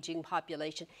the aging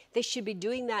population. They should be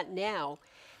doing that now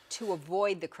to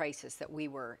avoid the crisis that we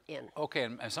were in. Okay,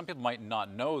 and some people might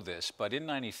not know this, but in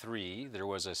 '93, there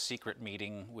was a secret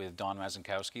meeting with Don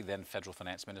Mazankowski, then federal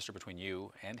finance minister, between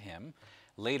you and him.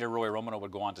 Later, Roy Romano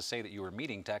would go on to say that you were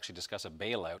meeting to actually discuss a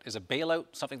bailout. Is a bailout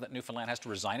something that Newfoundland has to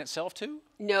resign itself to?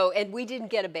 No, and we didn't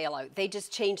get a bailout. They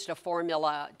just changed a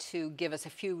formula to give us a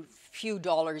few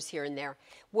dollars here and there.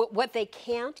 What they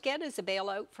can't get is a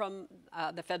bailout from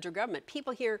the federal government.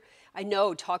 People here, I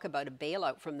know, talk about a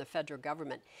bailout from the federal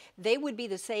government. They would be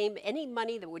the same, any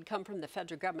money that would come from the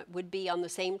federal government would be on the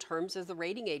same terms as the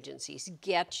rating agencies.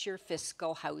 Get your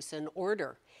fiscal house in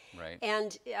order. Right.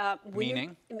 And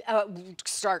meaning?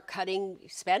 Start cutting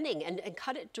spending and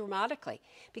cut it dramatically.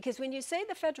 Because when you say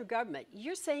the federal government,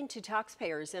 you're saying to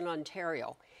taxpayers in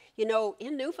Ontario, you know,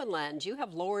 in Newfoundland, you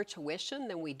have lower tuition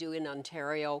than we do in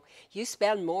Ontario. You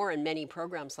spend more in many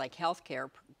programs like healthcare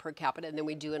per capita than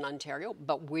we do in Ontario.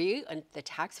 But we, the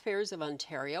taxpayers of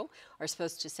Ontario, are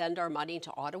supposed to send our money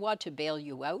to Ottawa to bail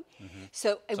you out. Mm-hmm.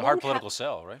 So it's a hard political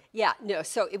sell, right? Yeah, no,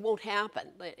 so it won't happen.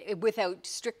 Without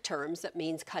strict terms, that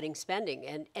means cutting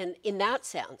spending. And in that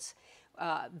sense,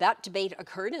 that debate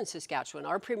occurred in Saskatchewan.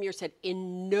 Our premier said,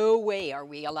 in no way are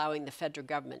we allowing the federal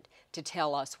government to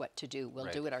tell us what to do. We'll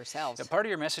do it ourselves. Now, part of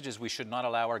your message is we should not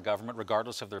allow our government,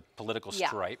 regardless of their political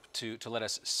stripe, to let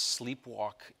us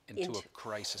sleepwalk into a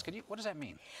crisis. What does that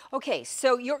mean? Okay,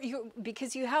 so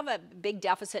because you have a big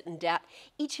deficit in debt,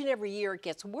 each and every year it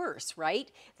gets worse,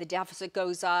 right? The deficit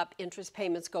goes up, interest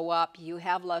payments go up, you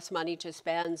have less money to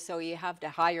spend, so you have a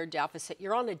higher deficit.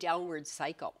 You're on a downward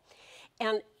cycle.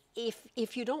 And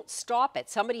if you don't stop it,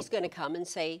 somebody's going to come and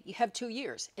say, you have 2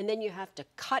 years, and then you have to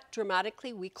cut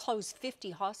dramatically. We closed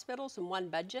 50 hospitals in one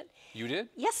budget. You did?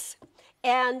 Yes.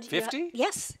 And 50?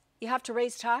 Yes. You have to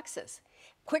raise taxes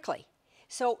quickly.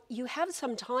 So you have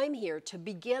some time here to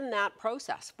begin that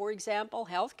process. For example,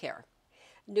 healthcare.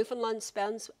 Newfoundland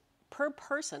spends per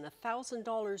person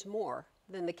 $1,000 more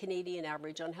than the Canadian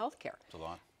average on healthcare. That's a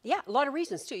lot. Yeah, a lot of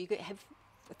reasons too. You could have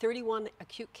 31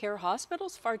 acute care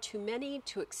hospitals, far too many,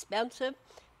 too expensive.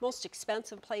 Most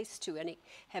expensive place to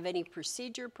have any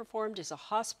procedure performed is a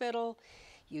hospital.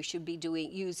 You should be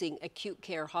using acute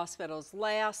care hospitals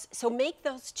less. So make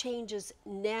those changes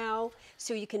now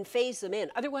so you can phase them in.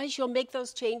 Otherwise, you'll make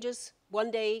those changes, one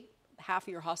day half of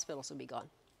your hospitals will be gone.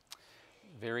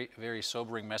 Very, very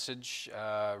sobering message.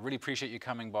 Really appreciate you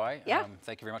coming by. Yeah.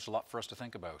 Thank you very much. A lot for us to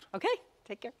think about. Okay,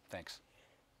 take care. Thanks.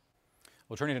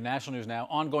 Well, turning to national news now,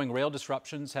 ongoing rail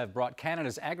disruptions have brought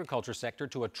Canada's agriculture sector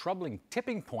to a troubling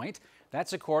tipping point.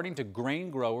 That's according to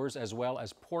grain growers as well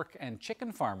as pork and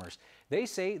chicken farmers. They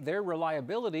say their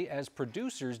reliability as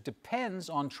producers depends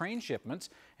on train shipments,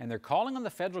 and they're calling on the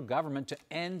federal government to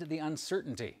end the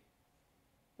uncertainty.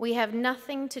 We have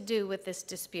nothing to do with this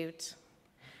dispute.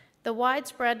 The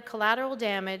widespread collateral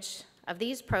damage of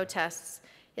these protests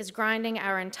is grinding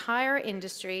our entire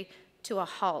industry to a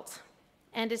halt.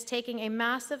 and is taking a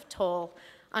massive toll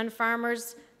on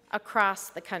farmers across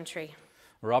the country.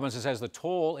 Robinson says the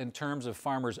toll in terms of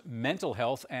farmers' mental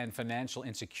health and financial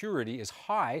insecurity is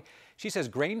high. She says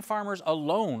grain farmers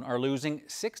alone are losing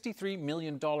 $63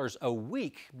 million a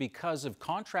week because of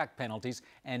contract penalties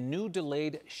and new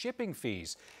delayed shipping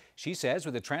fees. She says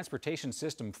with the transportation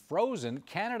system frozen,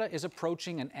 Canada is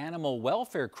approaching an animal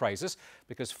welfare crisis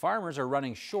because farmers are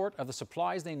running short of the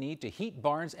supplies they need to heat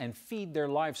barns and feed their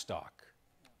livestock.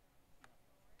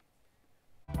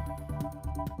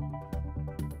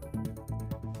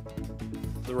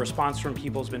 The response from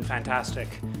people has been fantastic,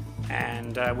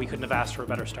 and we couldn't have asked for a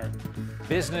better start.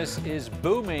 Business is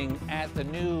booming at the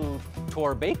new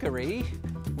Tor Bakery.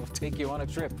 We'll take you on a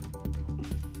trip.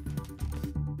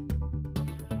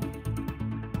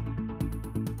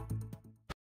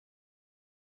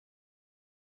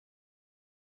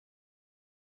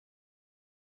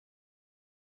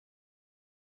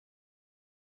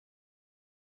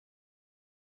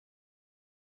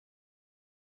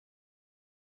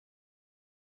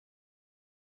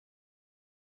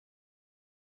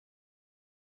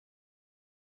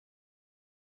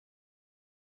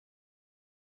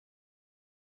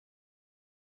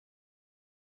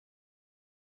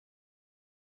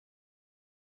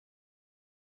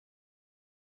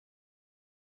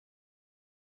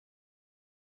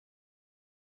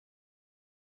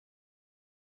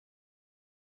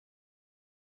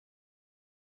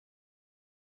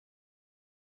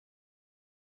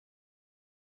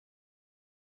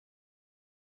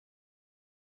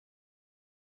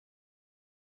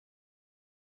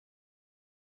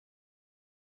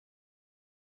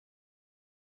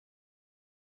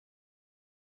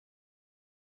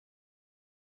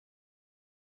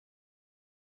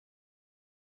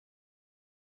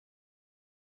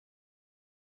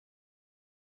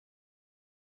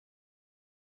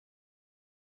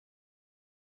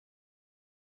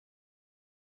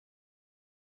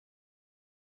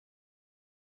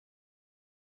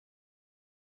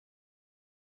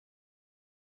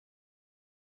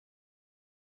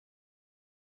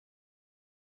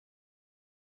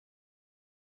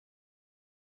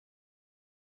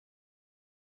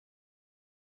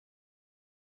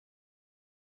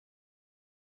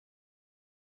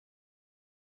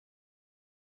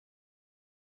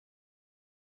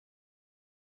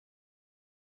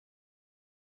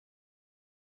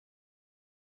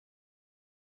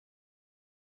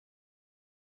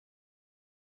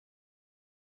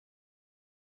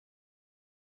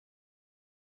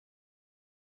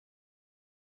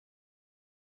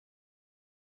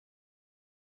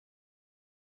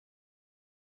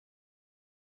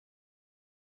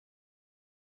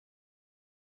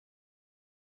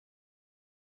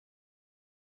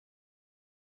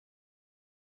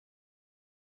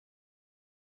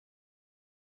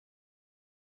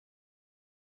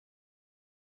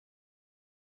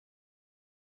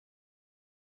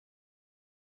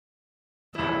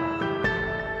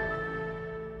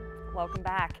 Welcome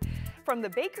back. From the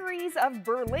bakeries of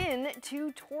Berlin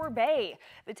to Torbay,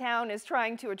 the town is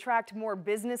trying to attract more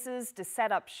businesses to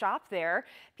set up shop there.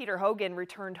 Peter Hogan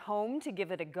returned home to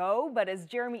give it a go, but as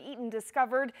Jeremy Eaton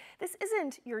discovered, this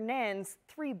isn't your nan's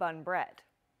three-bun bread.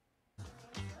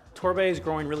 Torbay is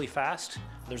growing really fast.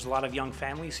 There's a lot of young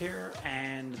families here,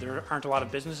 and there aren't a lot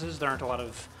of businesses. There aren't a lot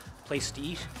of places to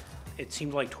eat. It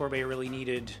seemed like Torbay really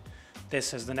needed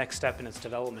this as the next step in its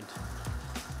development.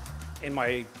 In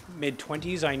my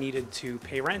mid-20s, I needed to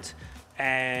pay rent,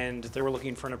 and they were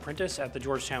looking for an apprentice at the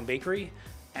Georgetown Bakery,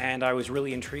 and I was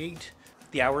really intrigued.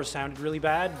 The hours sounded really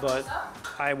bad, but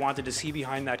I wanted to see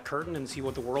behind that curtain and see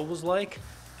what the world was like,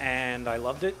 and I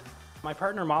loved it. My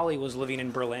partner Molly was living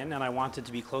in Berlin, and I wanted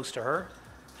to be close to her,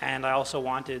 and I also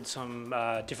wanted some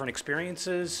different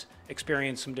experiences,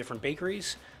 experience some different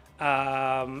bakeries,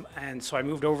 and so I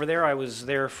moved over there. I was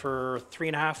there for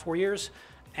 3.5, 4 years.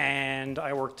 And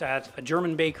I worked at a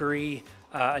German bakery,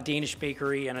 a Danish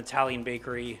bakery, an Italian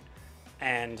bakery,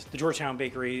 and the Georgetown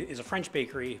Bakery is a French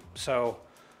bakery, so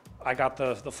I got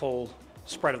the full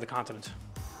spread of the continent.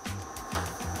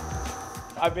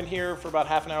 I've been here for about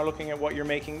half an hour looking at what you're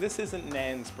making. This isn't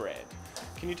Nan's bread.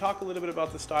 Can you talk a little bit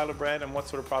about the style of bread and what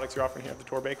sort of products you're offering here at the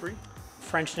Tor Bakery?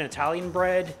 French and Italian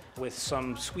bread with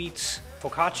some sweets,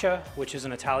 focaccia, which is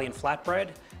an Italian flatbread.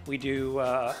 We do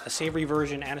a savory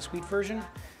version and a sweet version.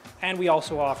 And we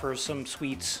also offer some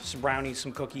sweets, some brownies,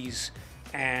 some cookies,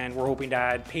 and we're hoping to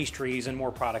add pastries and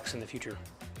more products in the future.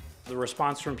 The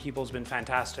response from people has been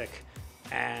fantastic,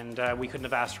 and we couldn't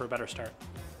have asked for a better start.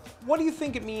 What do you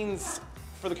think it means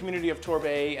for the community of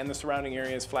Torbay and the surrounding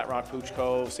areas, Flat Rock, Pooch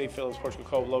Cove, Safe Village, Portugal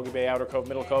Cove, Logie Bay, Outer Cove,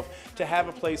 Middle Cove, to have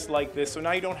a place like this. So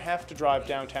now you don't have to drive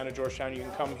downtown to Georgetown, you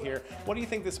can come here. What do you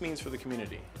think this means for the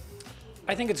community?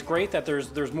 I think it's great that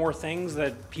there's more things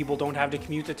that people don't have to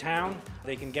commute to town.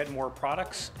 They can get more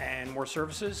products and more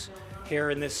services here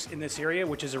in this area,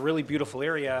 which is a really beautiful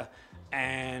area,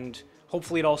 and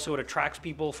hopefully it attracts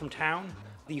people from town.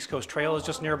 The East Coast Trail is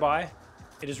just nearby.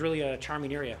 It is really a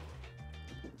charming area.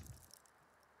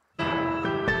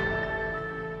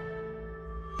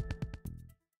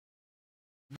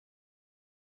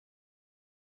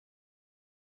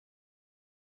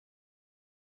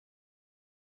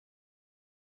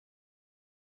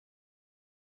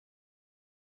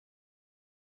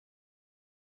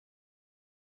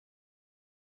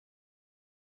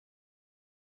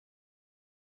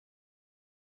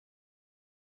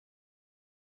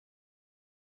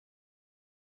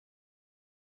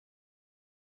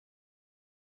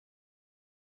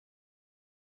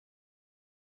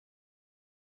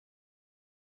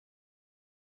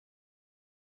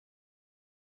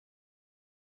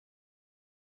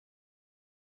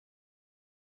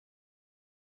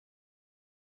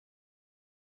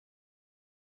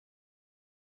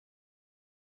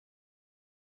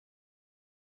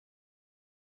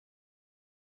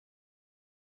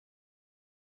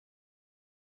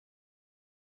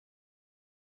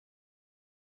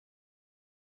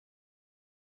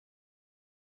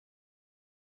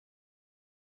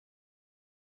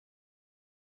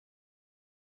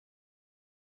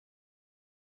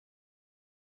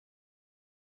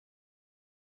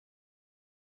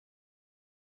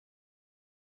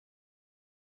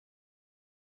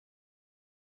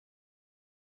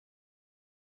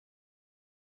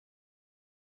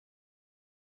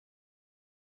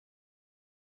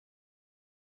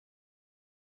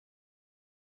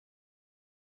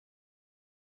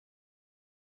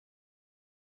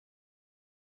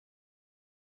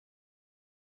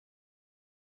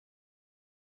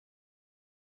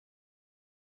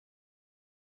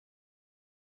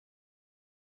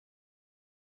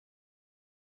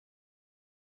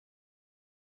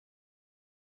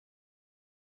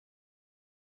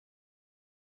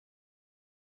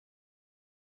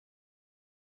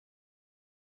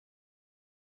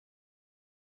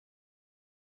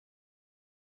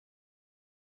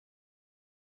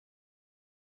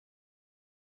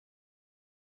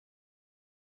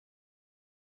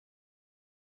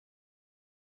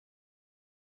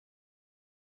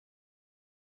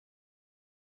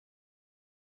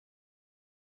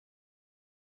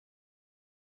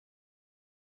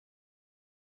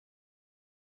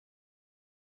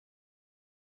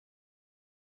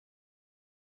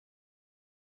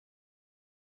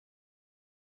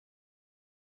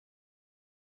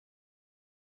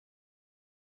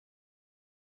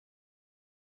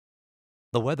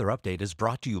 The weather update is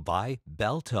brought to you by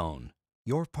Belltone,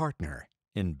 your partner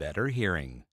in better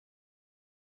hearing.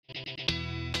 You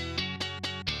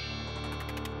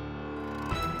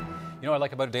know what I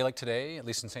like about a day like today, at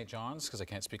least in St. John's, because I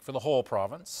can't speak for the whole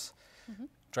province.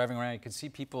 Driving around, you can see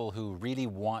people who really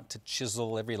want to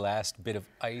chisel every last bit of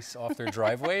ice off their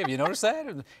driveway. Have you noticed that?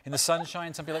 In the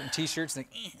sunshine, some people out in t-shirts think,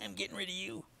 I'm getting rid of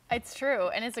you. It's true,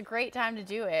 and it's a great time to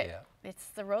do it. Yeah.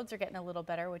 The roads are getting a little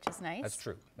better, which is nice. That's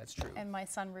true. That's true. And my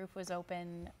sunroof was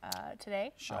open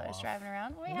today Show while I was off. driving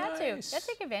around. We had to. Got to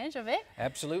take advantage of it.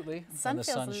 Absolutely. Sun When the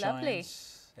feels sun lovely.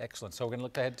 shines. Excellent. So we're going to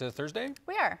look ahead to Thursday?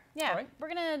 We are, yeah. All right.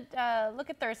 We're going to look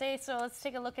at Thursday, so let's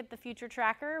take a look at the future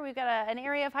tracker. We've got an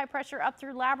area of high pressure up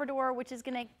through Labrador, which is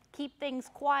going to keep things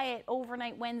quiet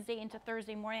overnight Wednesday into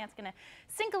Thursday morning. That's going to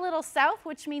sink a little south,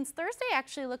 which means Thursday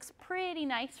actually looks pretty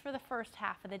nice for the first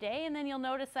half of the day. And then you'll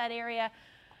notice that area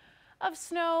of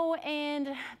snow and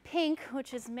pink,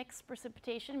 which is mixed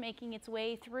precipitation, making its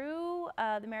way through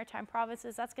the Maritime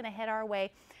provinces. That's going to head our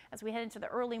way as we head into the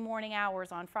early morning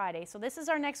hours on Friday. So this is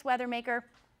our next weather maker.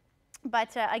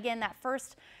 But again, that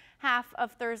first half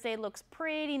of Thursday looks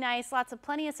pretty nice.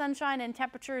 Plenty of sunshine and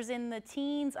temperatures in the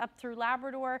teens up through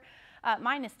Labrador.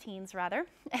 Minus teens rather,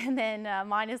 and then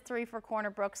 -3 for Corner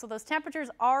Brook. So those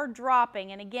temperatures are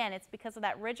dropping, and again, it's because of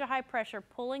that ridge of high pressure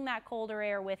pulling that colder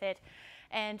air with it.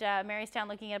 And Marystown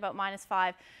looking at about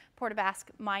 -5, Port aux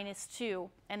Basques -2,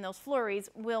 and those flurries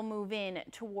will move in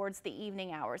towards the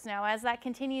evening hours. Now, as that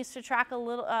continues to track a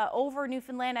little over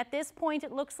Newfoundland, at this point,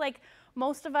 it looks like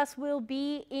most of us will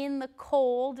be in the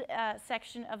cold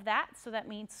section of that. So that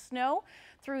means snow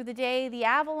through the day. The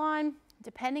Avalon,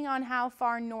 depending on how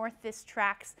far north this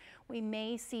tracks, we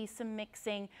may see some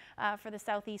mixing for the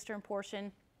southeastern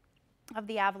portion of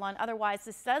the Avalon. Otherwise,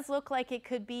 this does look like it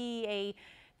could be a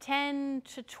 10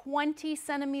 to 20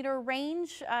 centimeter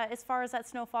range as far as that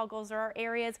snowfall goes. There are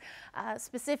areas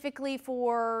specifically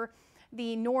for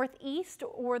the northeast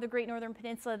or the Great Northern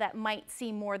Peninsula that might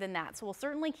see more than that. So we'll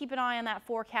certainly keep an eye on that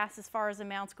forecast as far as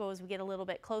amounts go as we get a little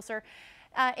bit closer.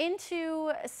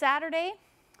 Into Saturday,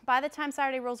 by the time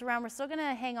Saturday rolls around, we're still going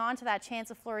to hang on to that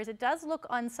chance of flurries. It does look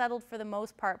unsettled for the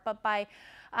most part, but by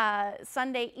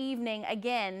Sunday evening,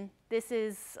 again, this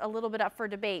is a little bit up for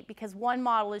debate because one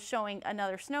model is showing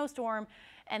another snowstorm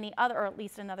and the other, or at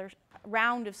least another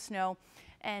round of snow,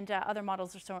 and other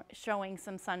models are showing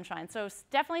some sunshine. So it's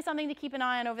definitely something to keep an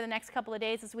eye on over the next couple of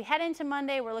days. As we head into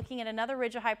Monday, we're looking at another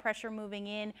ridge of high pressure moving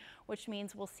in, which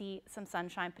means we'll see some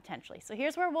sunshine potentially. So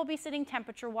here's where we'll be sitting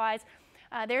temperature-wise.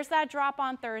 There's that drop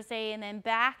on Thursday and then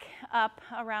back up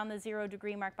around the 0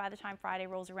 degree mark by the time Friday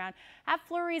rolls around. Have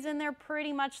flurries in there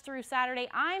pretty much through Saturday.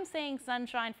 I'm saying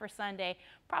sunshine for Sunday.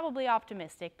 Probably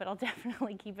optimistic, but I'll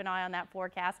definitely keep an eye on that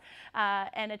forecast.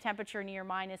 And a temperature near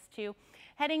 -2.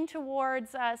 Heading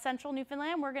towards central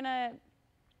Newfoundland, we're going to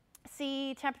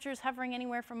see temperatures hovering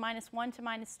anywhere from -1 to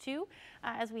 -2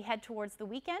 as we head towards the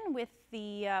weekend, with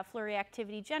the flurry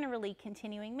activity generally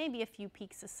continuing, maybe a few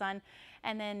peaks of sun,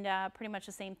 and then pretty much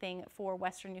the same thing for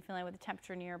western Newfoundland with a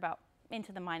temperature near about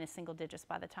into the -single digits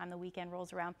by the time the weekend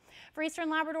rolls around. For eastern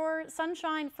Labrador,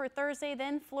 sunshine for Thursday,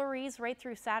 then flurries right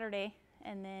through Saturday.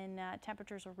 And then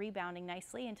temperatures are rebounding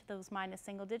nicely into those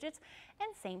 -single digits.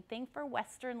 And same thing for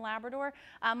western Labrador,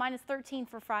 -13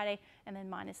 for Friday, and then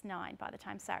 -9 by the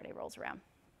time Saturday rolls around.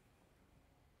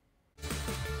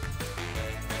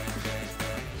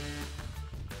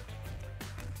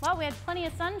 Well, we had plenty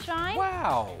of sunshine.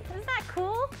 Wow. Isn't that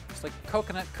cool? It's like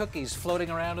coconut cookies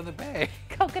floating around in the bay.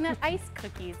 Coconut ice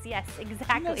cookies, yes,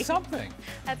 exactly. That's something.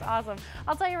 That's awesome.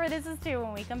 I'll tell you where this is too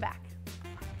when we come back.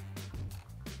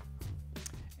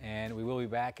 And we will be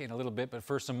back in a little bit, but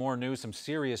first some more news, some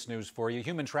serious news for you.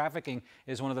 Human trafficking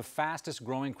is one of the fastest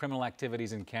growing criminal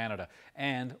activities in Canada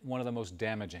and one of the most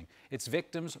damaging. Its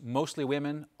victims, mostly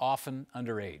women, often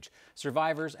underage.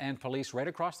 Survivors and police right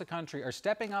across the country are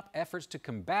stepping up efforts to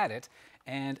combat it.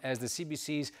 And as the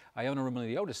CBC's Iona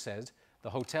Rumiliotis says, the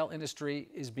hotel industry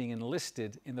is being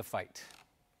enlisted in the fight.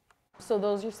 So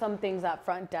those are some things that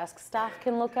front desk staff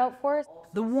can look out for.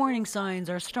 The warning signs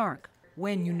are stark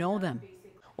when you know them.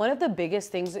 One of the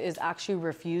biggest things is actually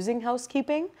refusing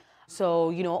housekeeping. So,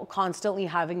 you know, constantly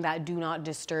having that do not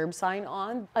disturb sign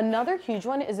on. Another huge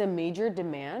one is a major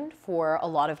demand for a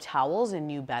lot of towels and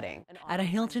new bedding. At a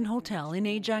Hilton hotel in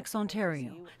Ajax,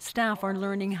 Ontario, staff are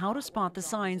learning how to spot the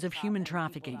signs of human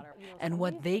trafficking and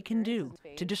what they can do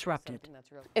to disrupt it.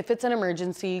 If it's an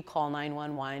emergency, call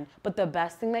 911. But the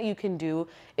best thing that you can do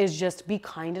is just be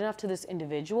kind enough to this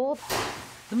individual.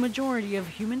 The majority of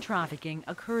human trafficking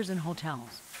occurs in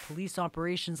hotels. Police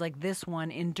operations like this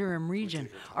one in Durham region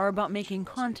are about making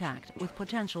contact with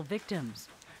potential victims.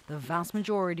 The vast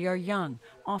majority are young,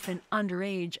 often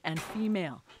underage and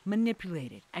female,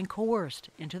 manipulated and coerced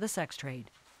into the sex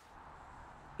trade.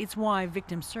 It's why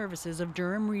Victim Services of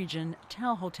Durham region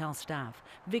tell hotel staff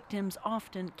victims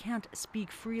often can't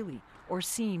speak freely or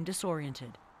seem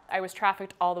disoriented. I was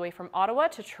trafficked all the way from Ottawa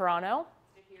to Toronto.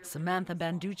 Samantha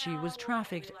Banducci was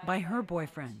trafficked by her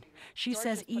boyfriend. She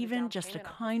says even just a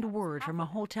kind word from a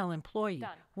hotel employee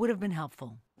would have been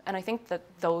helpful. And I think that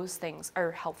those things are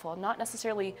helpful, not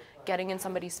necessarily getting in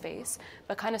somebody's face,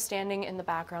 but kind of standing in the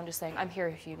background just saying, I'm here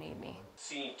if you need me.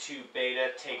 Scene 2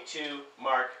 beta, take 2,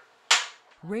 mark.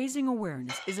 Raising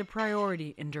awareness is a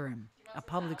priority in Durham. A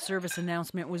public service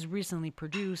announcement was recently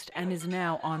produced and is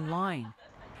now online.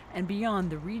 And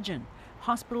beyond the region,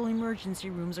 hospital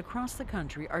emergency rooms across the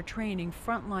country are training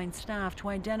frontline staff to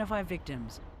identify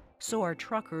victims. So are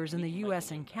truckers in the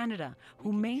U.S. and Canada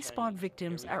who may spot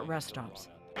victims at rest stops.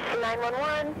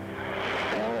 911.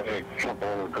 A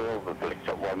couple of girls that picked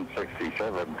up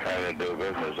 167 trying to do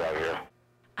business out here.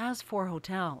 As for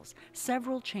hotels,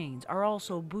 several chains are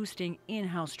also boosting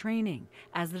in-house training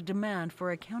as the demand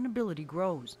for accountability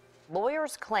grows.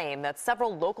 Lawyers claim that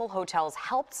several local hotels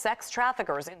helped sex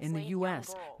traffickers. In the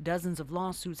U.S., dozens of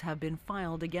lawsuits have been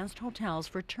filed against hotels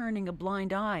for turning a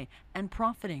blind eye and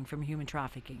profiting from human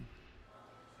trafficking.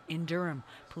 In Durham,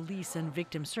 police and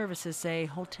victim services say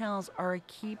hotels are a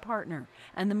key partner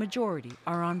and the majority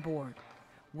are on board.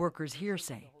 Workers here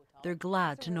say they're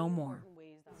glad to know more.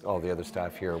 All the other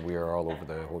staff here, we are all over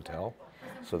the hotel,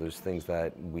 so there's things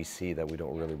that we see that we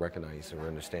don't really recognize or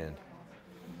understand.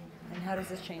 And how does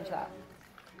this change that?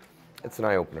 It's an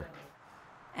eye-opener.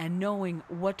 And knowing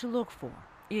what to look for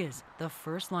is the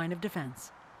first line of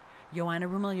defense. Joanna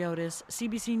Rumiliotis,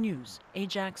 CBC News,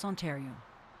 Ajax, Ontario.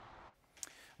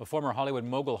 Well, former Hollywood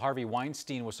mogul Harvey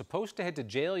Weinstein was supposed to head to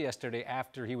jail yesterday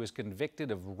after he was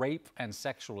convicted of rape and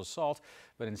sexual assault,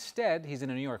 but instead he's in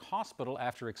a New York hospital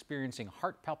after experiencing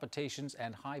heart palpitations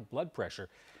and high blood pressure.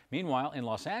 Meanwhile, in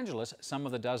Los Angeles, some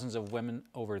of the dozens of women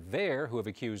over there who have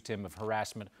accused him of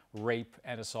harassment, rape,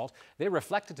 and assault, they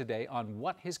reflected today on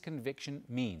what his conviction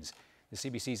means. The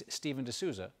CBC's Stephen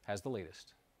D'Souza has the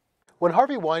latest. When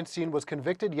Harvey Weinstein was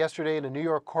convicted yesterday in a New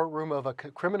York courtroom of a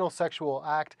criminal sexual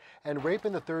act and rape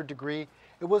in the third degree,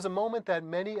 it was a moment that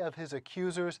many of his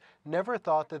accusers never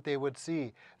thought that they would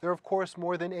see. There are, of course,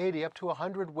 more than 80, up to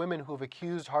 100 women who have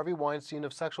accused Harvey Weinstein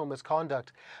of sexual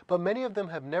misconduct, but many of them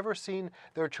have never seen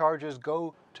their charges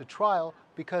go to trial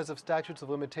because of statutes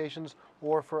of limitations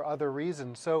or for other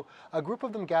reasons. So a group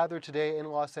of them gathered today in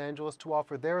Los Angeles to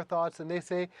offer their thoughts, and they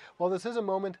say, while this is a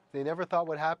moment they never thought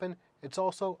would happen, it's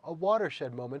also a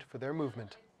watershed moment for their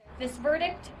movement. This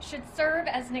verdict should serve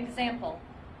as an example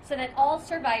so that all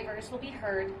survivors will be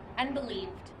heard and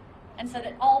believed, and so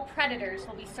that all predators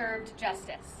will be served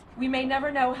justice. We may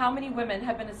never know how many women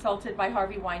have been assaulted by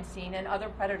Harvey Weinstein and other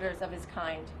predators of his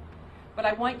kind, but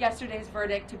I want yesterday's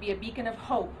verdict to be a beacon of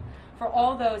hope for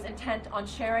all those intent on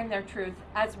sharing their truth,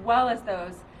 as well as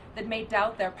those that may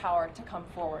doubt their power to come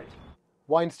forward.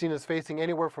 Weinstein is facing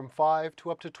anywhere from 5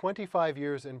 to up to 25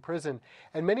 years in prison,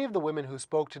 and many of the women who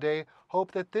spoke today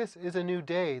hope that this is a new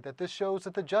day, that this shows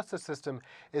that the justice system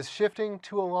is shifting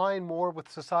to align more with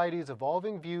society's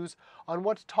evolving views on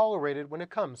what's tolerated when it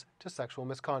comes to sexual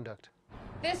misconduct.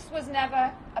 This was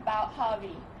never about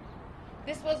Harvey.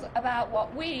 This was about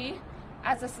what we,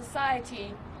 as a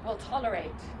society, will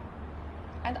tolerate.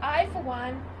 And I, for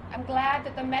one, am glad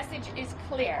that the message is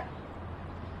clear.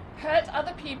 Hurt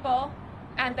other people,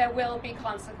 and there will be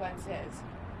consequences.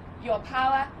 Your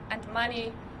power and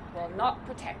money will not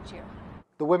protect you.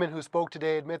 The women who spoke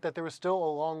today admit that there is still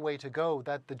a long way to go,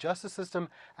 that the justice system,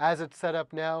 as it's set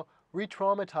up now,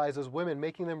 re-traumatizes women,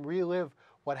 making them relive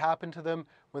what happened to them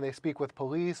when they speak with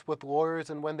police, with lawyers,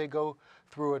 and when they go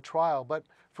through a trial. But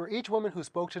for each woman who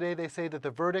spoke today, they say that the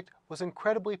verdict was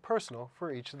incredibly personal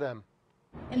for each of them.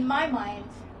 In my mind,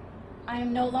 I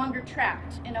am no longer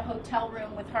trapped in a hotel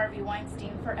room with Harvey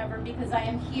Weinstein forever, because I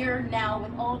am here now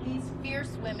with all these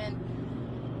fierce women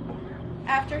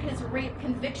after his rape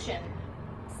conviction,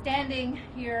 standing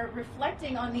here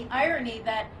reflecting on the irony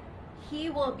that he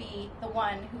will be the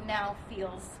one who now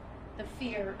feels the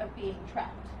fear of being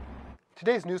trapped.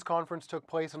 Today's news conference took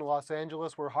place in Los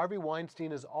Angeles, where Harvey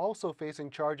Weinstein is also facing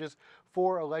charges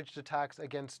for alleged attacks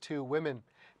against 2 women.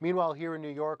 Meanwhile, here in New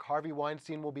York, Harvey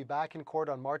Weinstein will be back in court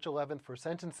on March 11th for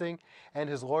sentencing, and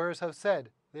his lawyers have said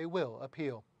they will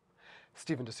appeal.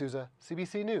 Stephen D'Souza,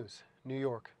 CBC News, New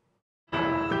York.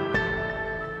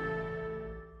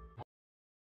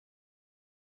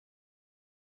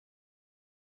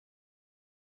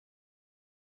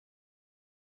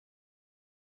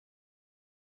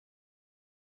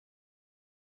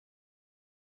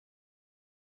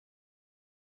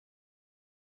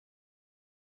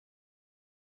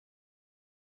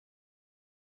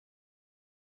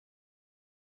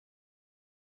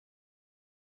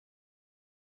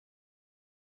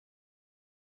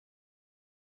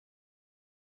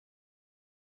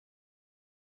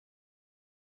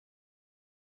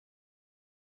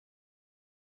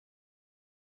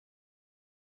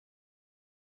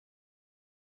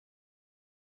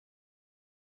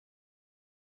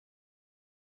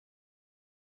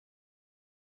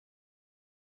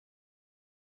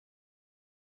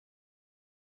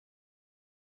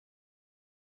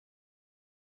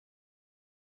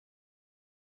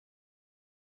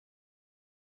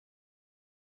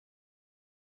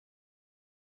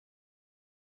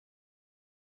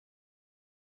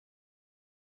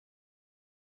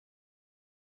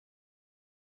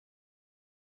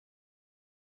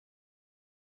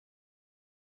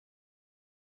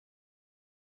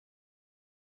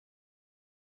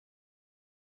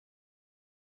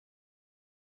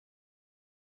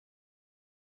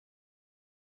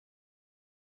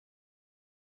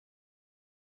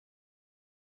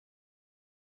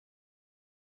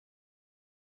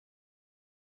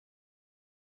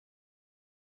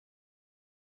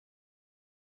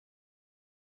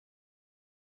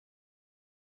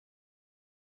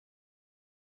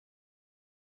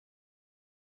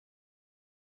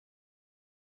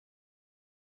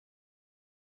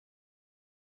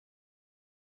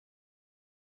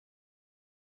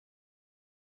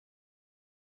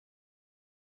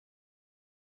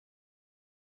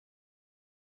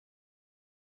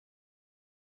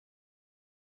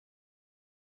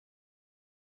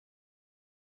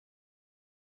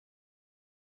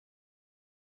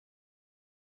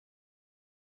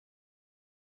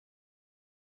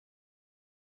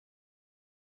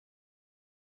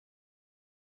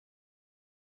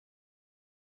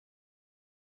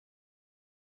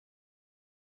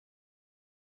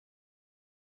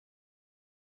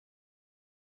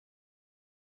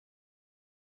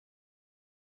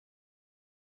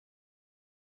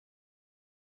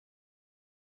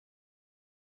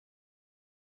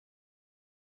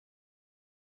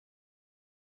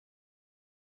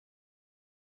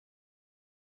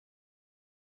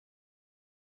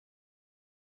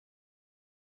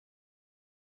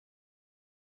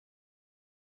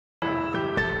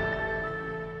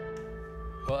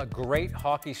 Well, a great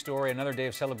hockey story, another day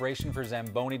of celebration for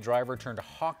Zamboni driver turned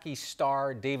hockey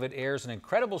star David Ayres. An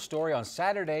incredible story. On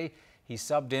Saturday, he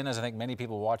subbed in, as I think many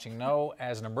people watching know,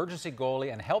 as an emergency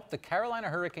goalie and helped the Carolina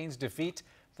Hurricanes defeat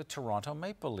the Toronto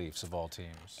Maple Leafs of all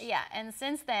teams. Yeah, and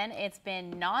since then, it's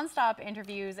been non-stop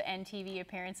interviews and TV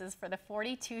appearances for the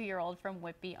 42-year-old from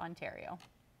Whitby, Ontario.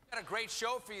 Got a great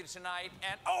show for you tonight,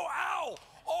 and oh, ow!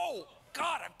 Oh,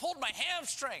 God, I pulled my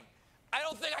hamstring. I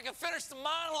don't think I can finish the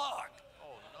monologue.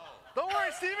 Oh, no. Don't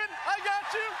worry, Stephen. I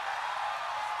got you.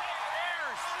 David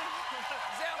Ayres.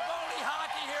 Zamboni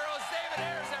hockey heroes, David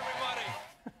Ayres,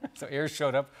 everybody. So Ayres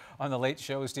showed up on the Late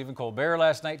Show with Stephen Colbert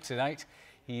last night. Tonight,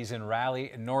 he's in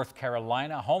Raleigh, North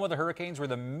Carolina, home of the Hurricanes, where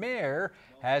the mayor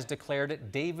has declared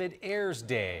it David Ayres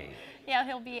Day. Yeah,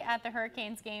 he'll be at the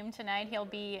Hurricanes game tonight. He'll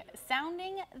be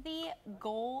sounding the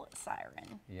goal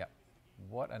siren. Yep.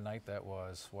 What a night that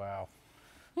was. Wow.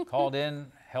 Called in,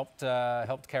 helped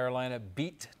Carolina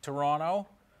beat Toronto.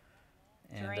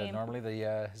 And normally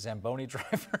the Zamboni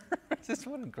driver. Just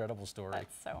what an incredible story.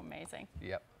 That's so amazing.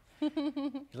 Yep. He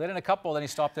let in a couple, then he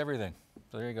stopped everything.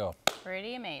 So there you go.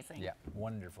 Pretty amazing. Yeah,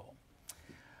 wonderful.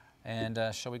 And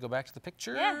shall we go back to the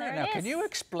picture? Yeah, there now, it is. can you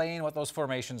explain what those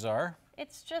formations are?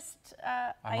 It's just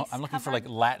I'm looking for like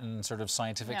Latin sort of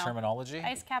scientific terminology.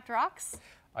 Ice-capped rocks.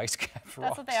 Ice-capped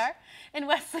rocks. That's what they are in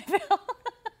Wesleyville.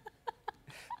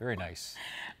 Very nice.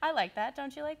 I like that.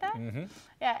 Don't you like that? Mm-hmm.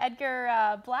 Yeah,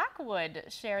 Edgar Blackwood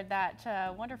shared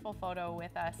that wonderful photo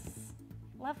with us.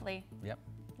 Lovely. Yep.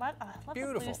 Love the blue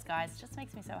Beautiful. skies. Just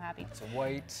makes me so happy. It's a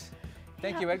white.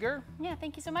 Thank you, Edgar. Yeah,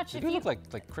 thank you so much. They do look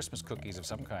like Christmas cookies of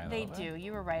some kind. They though, do.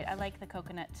 You were right. I like the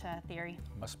coconut theory.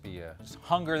 Must be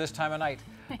hunger this time of night.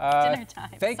 Dinner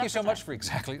time. Thank you so supper much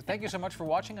time. for Thank you so much for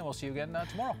watching, and we'll see you again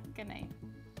tomorrow. Good night.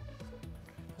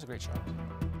 It was a great show.